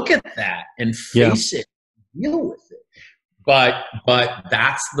look at that and face it, deal with it. But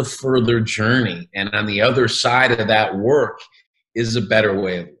that's the further journey. And on the other side of that work is a better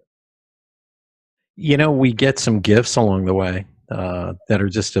way of living. We get some gifts along the way that are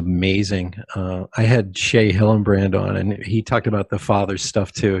just amazing. I had Shea Hillenbrand on, and he talked about the father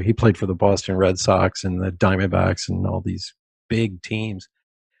stuff too. He played for the Boston Red Sox and the Diamondbacks and all these big teams.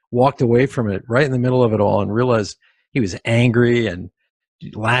 Walked away from it right in the middle of it all and realized he was angry and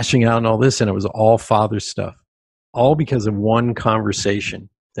lashing out and all this, and it was all father stuff. All because of one conversation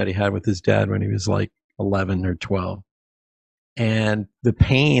that he had with his dad when he was like 11 or 12. And the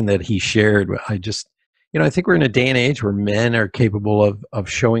pain that he shared, I think we're in a day and age where men are capable of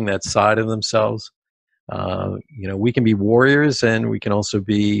showing that side of themselves. We can be warriors, and we can also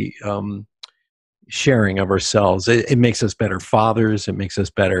be sharing of ourselves. It makes us better fathers. It makes us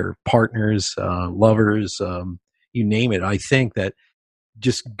better partners, lovers, you name it. I think that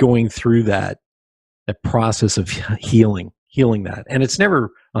just going through that process of healing that, and it's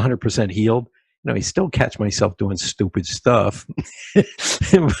never 100% healed. I still catch myself doing stupid stuff,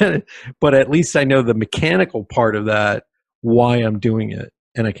 but at least I know the mechanical part of that, why I'm doing it,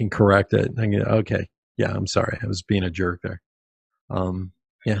 and I can correct it. I go, okay, yeah, I'm sorry, I was being a jerk there.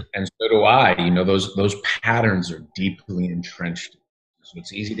 Yeah, and so do I. Those patterns are deeply entrenched, so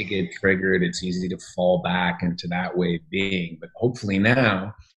it's easy to get triggered. It's easy to fall back into that way of being. But hopefully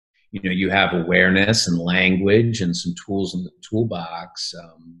now, you have awareness and language and some tools in the toolbox.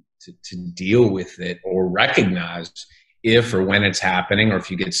 To deal with it, or recognize if or when it's happening, or if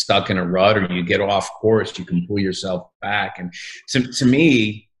you get stuck in a rut or you get off course, you can pull yourself back. And to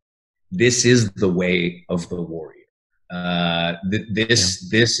me, this is the way of the warrior. This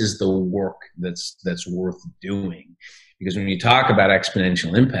is the work that's worth doing, because when you talk about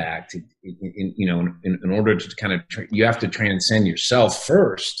exponential impact, in order to kind of you have to transcend yourself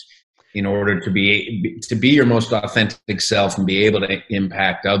first, in order to be your most authentic self and be able to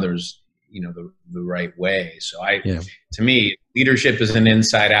impact others, the right way. So to me, leadership is an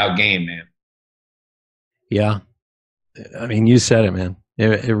inside out game, man. Yeah. I mean, you said it, man.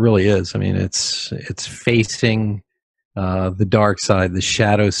 It really is. I mean, it's facing the dark side, the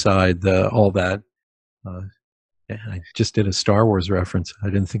shadow side, all that. I just did a Star Wars reference. I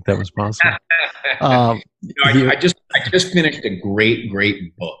didn't think that was possible. I just finished a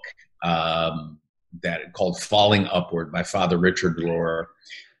great book that called Falling Upward by Father Richard Rohr.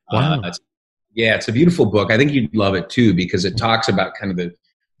 Wow. Yeah, it's a beautiful book. I think you'd love it too because it talks about kind of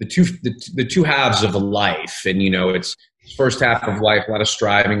the two halves of a life, and it's first half of life, a lot of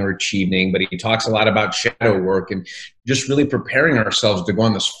striving or achieving, but he talks a lot about shadow work and just really preparing ourselves to go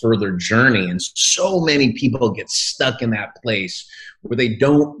on this further journey. And so many people get stuck in that place where they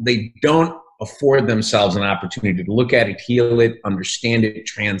don't afford themselves an opportunity to look at it, heal it, understand it,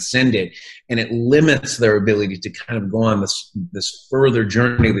 transcend it, and it limits their ability to kind of go on this further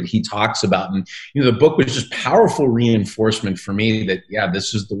journey that he talks about. And the book was just powerful reinforcement for me that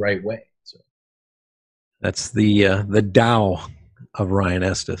this is the right way. So that's the Tao of Ryan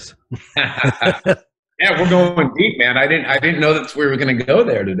Estes. Yeah, we're going deep, man. I didn't know that's where we were going to go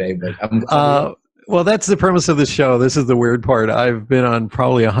there today, but well, that's the premise of the show. This is the weird part. I've been on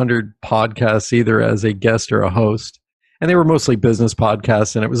probably 100 podcasts, either as a guest or a host, and they were mostly business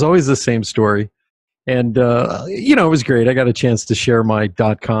podcasts, and it was always the same story. And, it was great. I got a chance to share my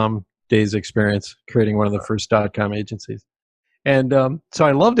 .com days experience creating one of the first .com agencies. And so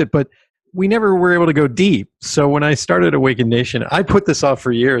I loved it, but we never were able to go deep. So when I started Awaken Nation, I put this off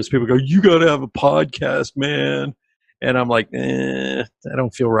for years. People go, you got to have a podcast, man. And I'm like, I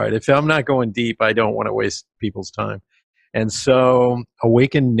don't feel right. If I'm not going deep, I don't want to waste people's time. And so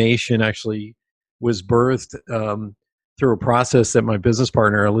Awaken Nation actually was birthed through a process that my business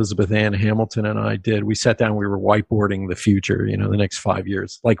partner, Elizabeth Ann Hamilton, and I did. We sat down, we were whiteboarding the future, the next 5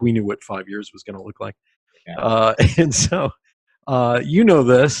 years. Like we knew what 5 years was going to look like. Yeah. And so,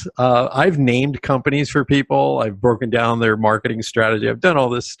 this, I've named companies for people. I've broken down their marketing strategy. I've done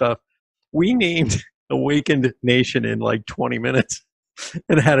all this stuff. We named Awakened Nation in like 20 minutes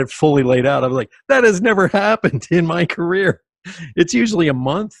and had it fully laid out. I was like, that has never happened in my career. It's usually a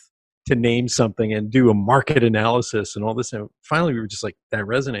month to name something and do a market analysis and all this. And finally, we were just like, that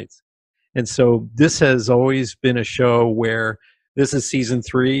resonates. And so this has always been a show where this is season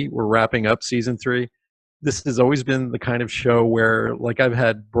 3. We're wrapping up season 3. This has always been the kind of show where, like, I've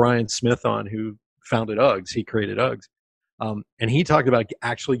had Brian Smith on, who founded Uggs. He created Uggs. And he talked about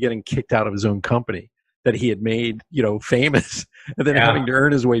actually getting kicked out of his own company that he had made, famous, and then having to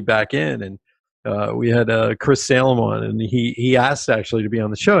earn his way back in. And we had Chris Salem on, and he asked actually to be on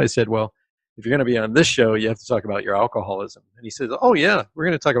the show. I said, well, if you're going to be on this show, you have to talk about your alcoholism. And he says, oh yeah, we're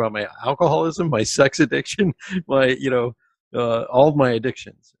going to talk about my alcoholism, my sex addiction, my, all of my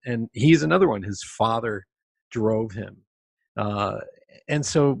addictions. And he's another one. His father drove him. And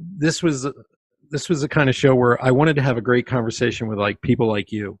so this was the kind of show where I wanted to have a great conversation with people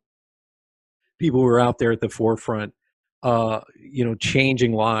like you, people who are out there at the forefront,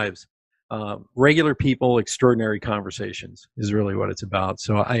 changing lives, regular people, extraordinary conversations is really what it's about.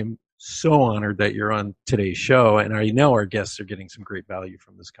 So I'm so honored that you're on today's show, and I know our guests are getting some great value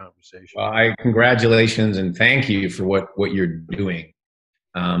from this conversation. Well, congratulations and thank you for what you're doing.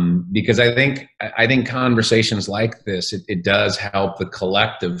 Because I think conversations like this, it does help the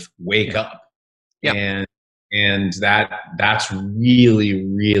collective wake up. Yeah. And that's really,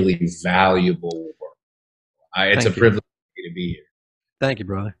 really valuable work. It's a privilege to be here. Thank you,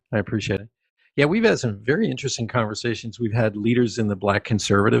 brother. I appreciate it. Yeah, we've had some very interesting conversations. We've had leaders in the Black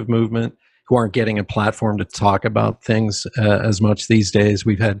conservative movement who aren't getting a platform to talk about things as much these days.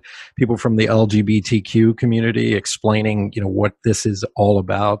 We've had people from the LGBTQ community explaining, what this is all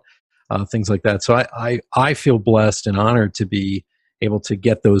about, things like that. So I feel blessed and honored to be able to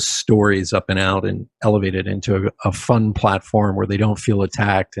get those stories up and out and elevate it into a fun platform where they don't feel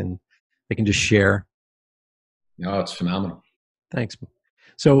attacked and they can just share. No, it's phenomenal. Thanks.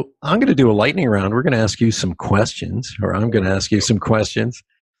 So I'm going to do a lightning round. We're going to ask you some questions, or I'm going to ask you some questions,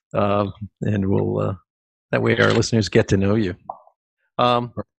 and we'll that way our listeners get to know you.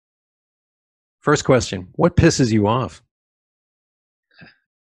 First question: what pisses you off?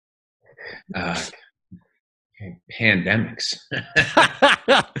 Pandemics.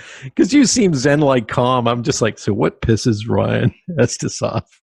 Because you seem zen-like calm. I'm just like, so what pisses Ryan Estes off?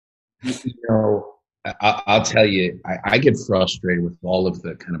 I'll tell you, I get frustrated with all of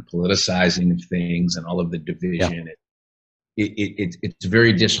the kind of politicizing of things and all of the division. Yeah. It's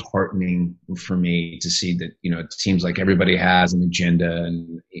very disheartening for me to see that, it seems like everybody has an agenda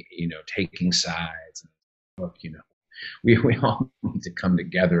and, taking sides. Look, we all need to come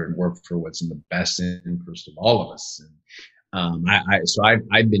together and work for what's in the best interest of all of us. And so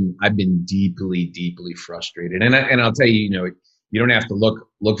I've been deeply frustrated. And I'll tell you, you don't have to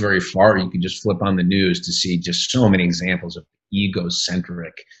look very far. You can just flip on the news to see just so many examples of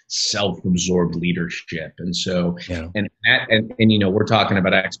egocentric, self-absorbed leadership. And so, yeah. and we're talking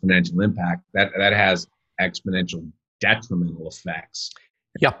about exponential impact. That has exponential detrimental effects.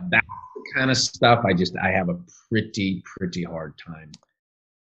 Yeah, that's the kind of stuff I have a pretty hard time.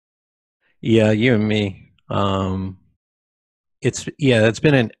 Yeah, you and me. It's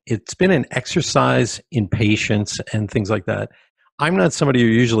been an exercise in patience and things like that. I'm not somebody who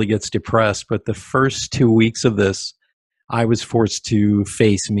usually gets depressed, but the first 2 weeks of this, I was forced to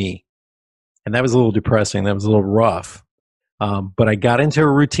face me, and that was a little depressing. That was a little rough. But I got into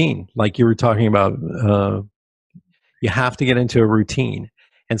a routine, like you were talking about. You have to get into a routine,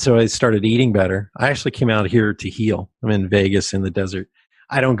 and so I started eating better. I actually came out here to heal. I'm in Vegas in the desert.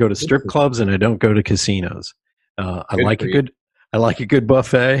 I don't go to strip clubs and I don't go to casinos. I Good like for a you. good I like a good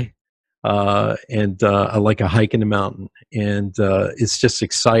buffet, and I like a hike in the mountain, and it's just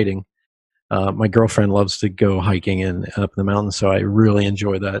exciting. My girlfriend loves to go hiking and up in the mountains, so I really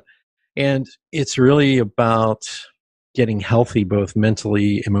enjoy that. And it's really about getting healthy, both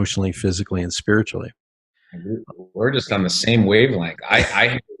mentally, emotionally, physically, and spiritually. We're just on the same wavelength. I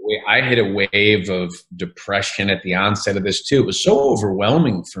hit a wave of depression at the onset of this too. It was so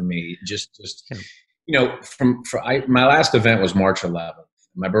overwhelming for me. Just Yeah. my last event was March 11th.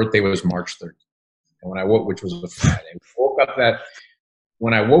 My birthday was March 13th, and when I woke, which was a Friday,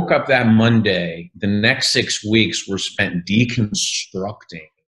 when I woke up that Monday, the next 6 weeks were spent deconstructing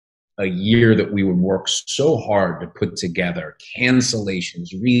a year that we would work so hard to put together, cancellations,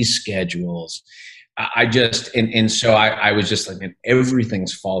 reschedules. I just and so I was just like, man,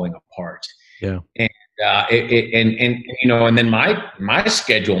 everything's falling apart. Yeah. And and then my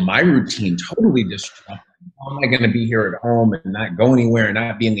schedule, my routine, totally disrupted. How am I going to be here at home and not go anywhere and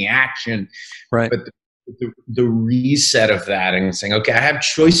not be in the action? Right. But the reset of that and saying, okay, I have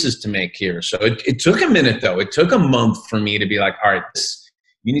choices to make here. So it took a minute though. It took a month for me to be like, all right,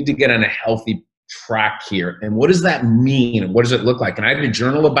 you need to get on a healthy track here. And what does that mean? And what does it look like? And I had to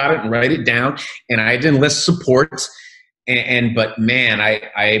journal about it and write it down. And I had to enlist support. But man,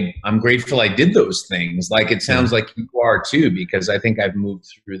 I'm grateful I did those things. Like it Yeah. sounds like you are too, because I think I've moved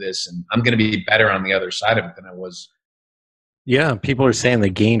through this and I'm going to be better on the other side of it than I was. Yeah. People are saying they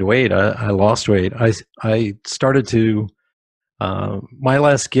gained weight. I lost weight. I started to. My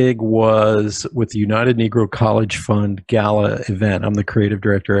last gig was with the United Negro College Fund Gala event. I'm the creative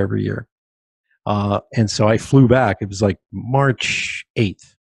director every year. And so I flew back. It was like March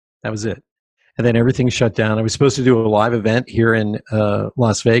 8th. That was it. And then everything shut down. I was supposed to do a live event here in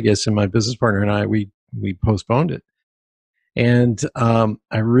Las Vegas, and my business partner and I, we postponed it. And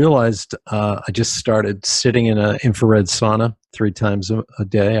I realized I just started sitting in an infrared sauna 3 times a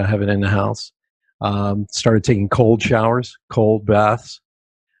day. I have it in the house. Started taking cold showers, cold baths.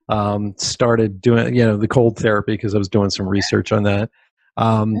 Started doing, the cold therapy because I was doing some research on that.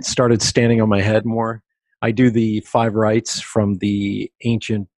 Started standing on my head more. I do the 5 rites from the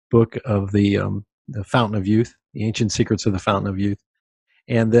ancient book of the Fountain of Youth, the ancient secrets of the Fountain of Youth,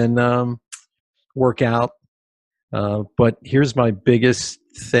 and then work out. But here's my biggest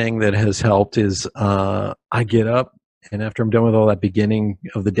thing that has helped is I get up, and after I'm done with all that beginning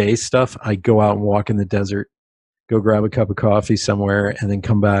of the day stuff, I go out and walk in the desert, go grab a cup of coffee somewhere, and then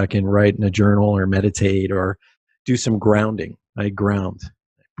come back and write in a journal or meditate or do some grounding. I ground.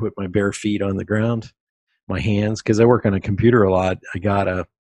 I put my bare feet on the ground, my hands, because I work on a computer a lot. I got to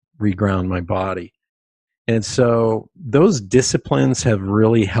reground my body. And so those disciplines have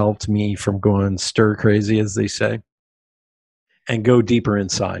really helped me from going stir crazy, as they say, and go deeper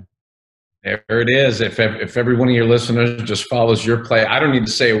inside. There it is. If every one of your listeners just follows your play, I don't need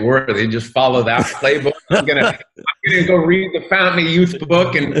to say a word. They just follow that playbook. I'm gonna go read the Fountain of Youth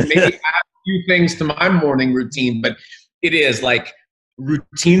book and maybe add a few things to my morning routine. But it is like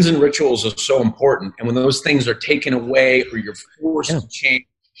routines and rituals are so important. And when those things are taken away or you're forced to change,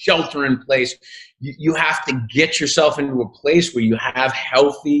 shelter in place, you have to get yourself into a place where you have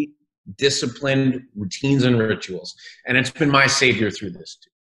healthy, disciplined routines and rituals. And it's been my savior through this too.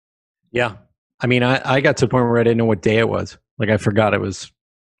 Yeah. I mean, I got to the point where I didn't know what day it was. Like I forgot it was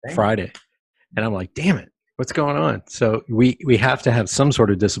Friday. And I'm like, damn it, what's going on? So we have to have some sort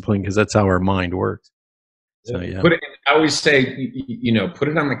of discipline because that's how our mind works. So yeah. I always say, put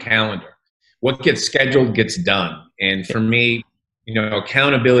it on the calendar. What gets scheduled gets done. And for me,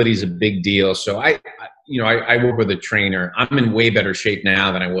 accountability is a big deal. So I work with a trainer. I'm in way better shape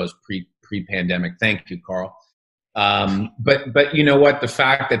now than I was pre-pandemic. Thank you, Carl. But you know what? The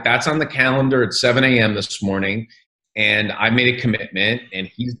fact that that's on the calendar at 7 a.m. this morning, and I made a commitment, and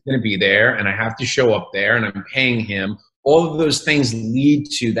he's going to be there, and I have to show up there, and I'm paying him. All of those things lead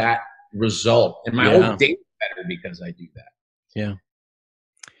to that result, and my whole day is better because I do that. Yeah,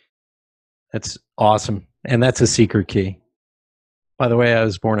 that's awesome, and that's a secret key. By the way, I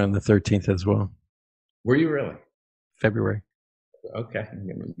was born on the 13th as well. Were you really? February. Okay,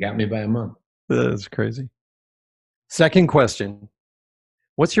 got me by a month. That's crazy. Second question.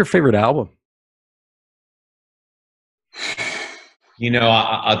 What's your favorite album?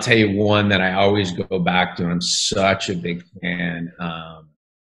 I'll tell you one that I always go back to, and I'm such a big fan.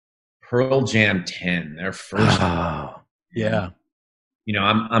 Pearl Jam 10, their first. Oh, yeah.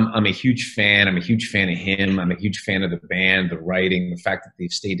 I'm a huge fan. I'm a huge fan of him. I'm a huge fan of the band, the writing, the fact that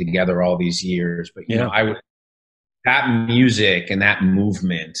they've stayed together all these years. But that music and that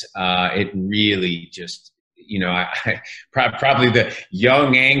movement, it really just, probably the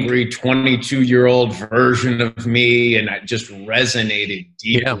young, angry 22-year-old version of me, and it just resonated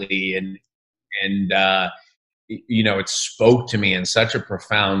deeply, and it spoke to me in such a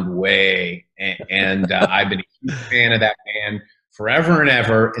profound way, and I've been a huge fan of that band forever and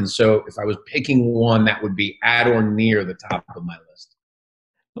ever. And so, if I was picking one, that would be at or near the top of my list.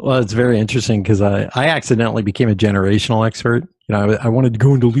 Well, it's very interesting because I accidentally became a generational expert. I wanted to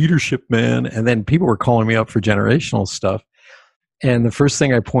go into leadership, man. And then people were calling me up for generational stuff. And the first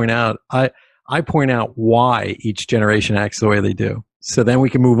thing I point out, I point out why each generation acts the way they do. So then we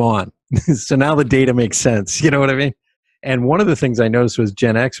can move on. So now the data makes sense. You know what I mean? And one of the things I noticed was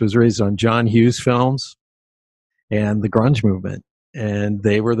Gen X was raised on John Hughes films and the grunge movement. And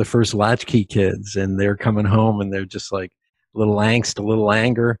they were the first latchkey kids. And they're coming home and they're just like a little angst, a little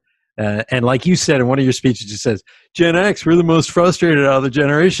anger. And like you said in one of your speeches, it says, Gen X, we're the most frustrated out of the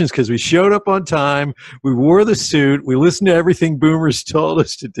generations because we showed up on time, we wore the suit, we listened to everything boomers told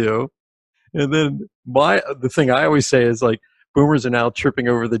us to do. And then the thing I always say is like, boomers are now tripping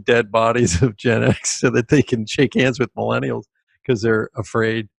over the dead bodies of Gen X so that they can shake hands with millennials because they're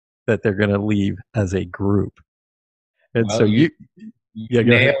afraid that they're going to leave as a group. And well, so you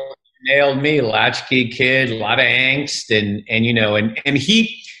nailed me, latchkey kid, a lot of angst, and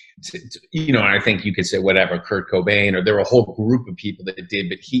he. I think you could say whatever, Kurt Cobain, or there were a whole group of people that did,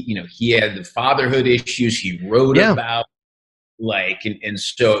 but he had the fatherhood issues he wrote about, and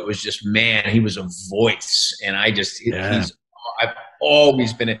so it was just, man, he was a voice, and I've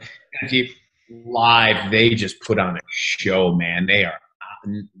always been live. They just put on a show, man. They are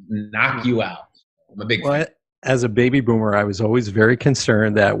knock you out. I'm a big fan. As a baby boomer, I was always very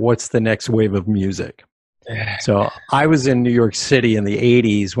concerned that what's the next wave of music. So I was in New York City in the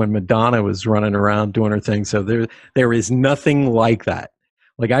 80s when Madonna was running around doing her thing. So there is nothing like that.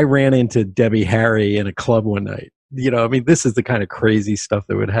 Like I ran into Debbie Harry in a club one night. This is the kind of crazy stuff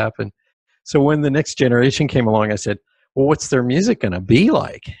that would happen. So when the next generation came along, I said, well, what's their music going to be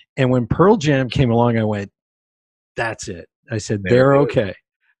like? And when Pearl Jam came along, I went, that's it. I said, they're okay.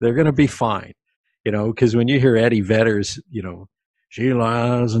 They're going to be fine. Because when you hear Eddie Vedder's, she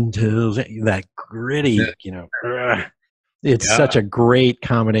lies and tells that gritty, it's such a great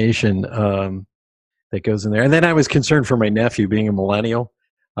combination that goes in there. And then I was concerned for my nephew being a millennial.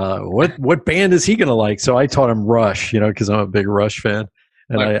 What band is he going to like? So I taught him Rush, because I'm a big Rush fan.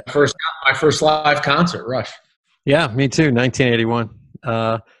 And my first live concert, Rush. Yeah, me too, 1981.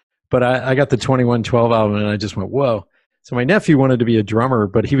 But I got the 2112 album and I just went, whoa. So my nephew wanted to be a drummer,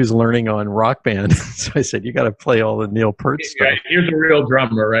 but he was learning on Rock Band. So I said, you got to play all the Neil Peart stuff. Yeah, you're the real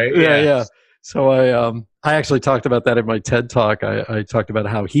drummer, right? Yeah. So I actually talked about that in my TED Talk. I talked about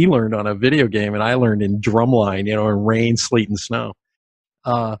how he learned on a video game and I learned in drumline, in rain, sleet, and snow.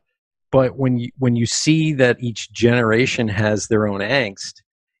 But when you see that each generation has their own angst,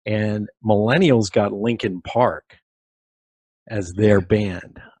 and millennials got Linkin Park as their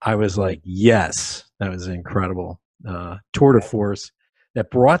band, I was like, yes, that was incredible. Tour de force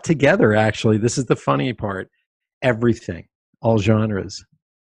that brought together, actually, this is the funny part, everything, all genres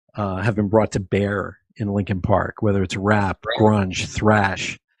have been brought to bear in Linkin Park, whether it's rap, grunge,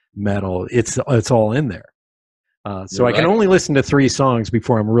 thrash, metal, it's all in there. So I can only listen to 3 songs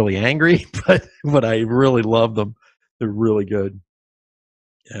before I'm really angry, but I really love them. They're really good.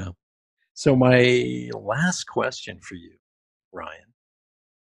 Yeah. So my last question for you, Ryan,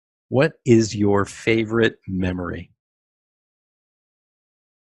 what is your favorite memory?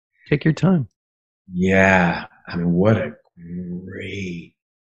 Take your time. Yeah. What a great.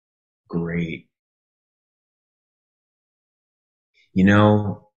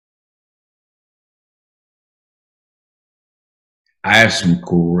 I have some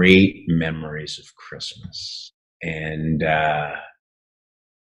great memories of Christmas. And I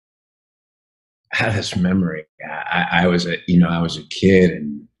had this memory. I was a kid,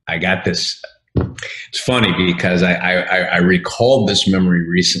 and I got this. It's funny because I recalled this memory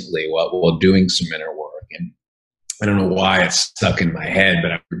recently while doing some inner work, and I don't know why it's stuck in my head,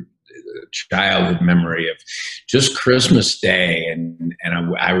 but a childhood memory of just Christmas Day, and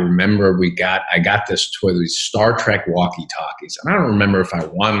I remember I got these Star Trek walkie-talkies, and I don't remember if I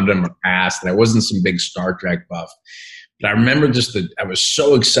wanted them or asked, and I wasn't some big Star Trek buff. But I remember I was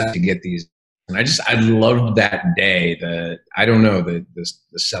so excited to get these. And I loved that day. The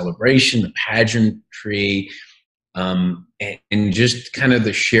celebration, the pageantry, and just kind of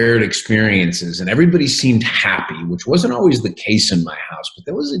the shared experiences. And everybody seemed happy, which wasn't always the case in my house. But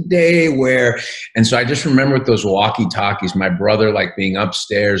there was a day where, and so I just remember with those walkie-talkies, my brother like being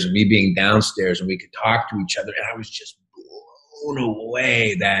upstairs and me being downstairs, and we could talk to each other. And I was just blown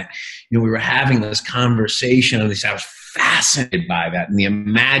away that, we were having this conversation. And I was fascinated by that and the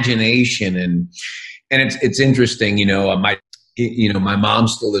imagination. And it's interesting, my mom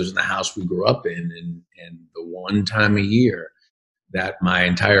still lives in the house we grew up in, and the one time a year that my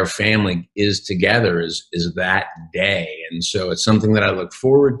entire family is together is that day. And so it's something that I look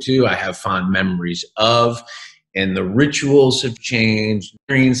forward to. I have fond memories of, and the rituals have changed,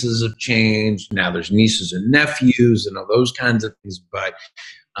 experiences have changed. Now there's nieces and nephews and all those kinds of things. But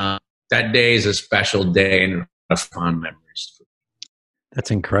that day is a special day and fond memories.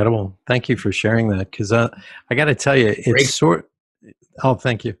 That's incredible. Thank you for sharing that. Because I got to tell you, it's Oh,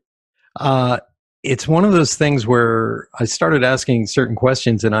 thank you. It's one of those things where I started asking certain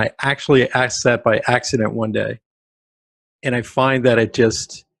questions, and I actually asked that by accident one day, and I find that it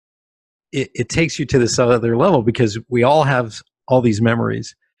takes you to this other level, because we all have all these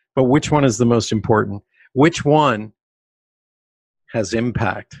memories, but which one is the most important? Which one has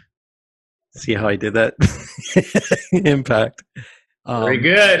impact? See how I did that? Impact. Very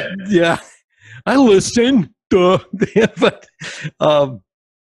good. Yeah. I listen. Duh. But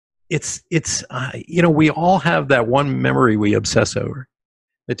it's we all have that one memory we obsess over.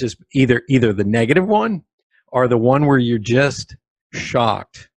 That just either the negative one or the one where you're just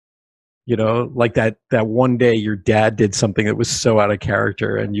shocked. Like that one day your dad did something that was so out of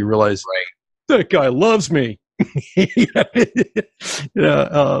character, and you realize, right, that guy loves me.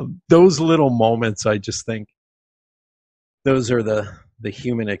 Those little moments, I just think those are the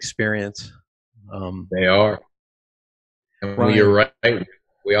human experience. They are. And Ryan, you're right.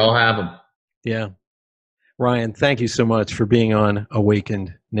 We all have them. Yeah. Ryan, thank you so much for being on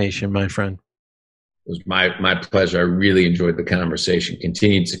Awakened Nation, my friend. It was my pleasure. I really enjoyed the conversation.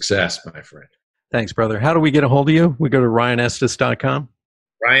 Continued success, my friend. Thanks, brother. How do we get a hold of you? We go to ryanestes.com.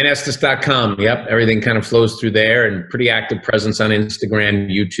 ryanestes.com. Yep. Everything kind of flows through there, and pretty active presence on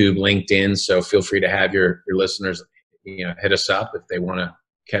Instagram, YouTube, LinkedIn. So feel free to have your listeners, hit us up if they want to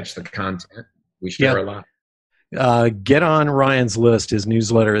catch the content. We share a lot. Get on Ryan's list. His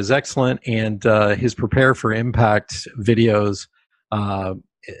newsletter is excellent, and his Prepare for Impact videos.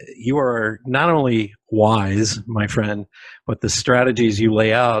 You are not only wise, my friend, but the strategies you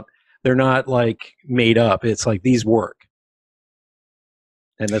lay out, they're not like made up. It's like these work.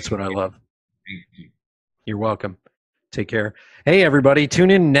 And that's what I love. You're welcome. Take care. Hey, everybody, tune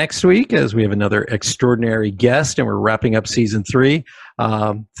in next week as we have another extraordinary guest, and we're wrapping up season 3.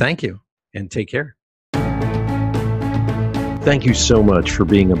 Thank you, and take care. Thank you so much for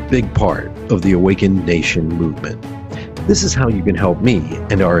being a big part of the Awakened Nation movement. This is how you can help me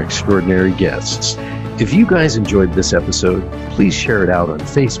and our extraordinary guests. If you guys enjoyed this episode, please share it out on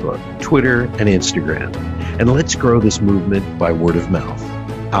Facebook, Twitter, and Instagram. And let's grow this movement by word of mouth.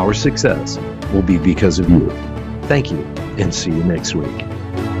 Our success will be because of you. Thank you, and see you next week.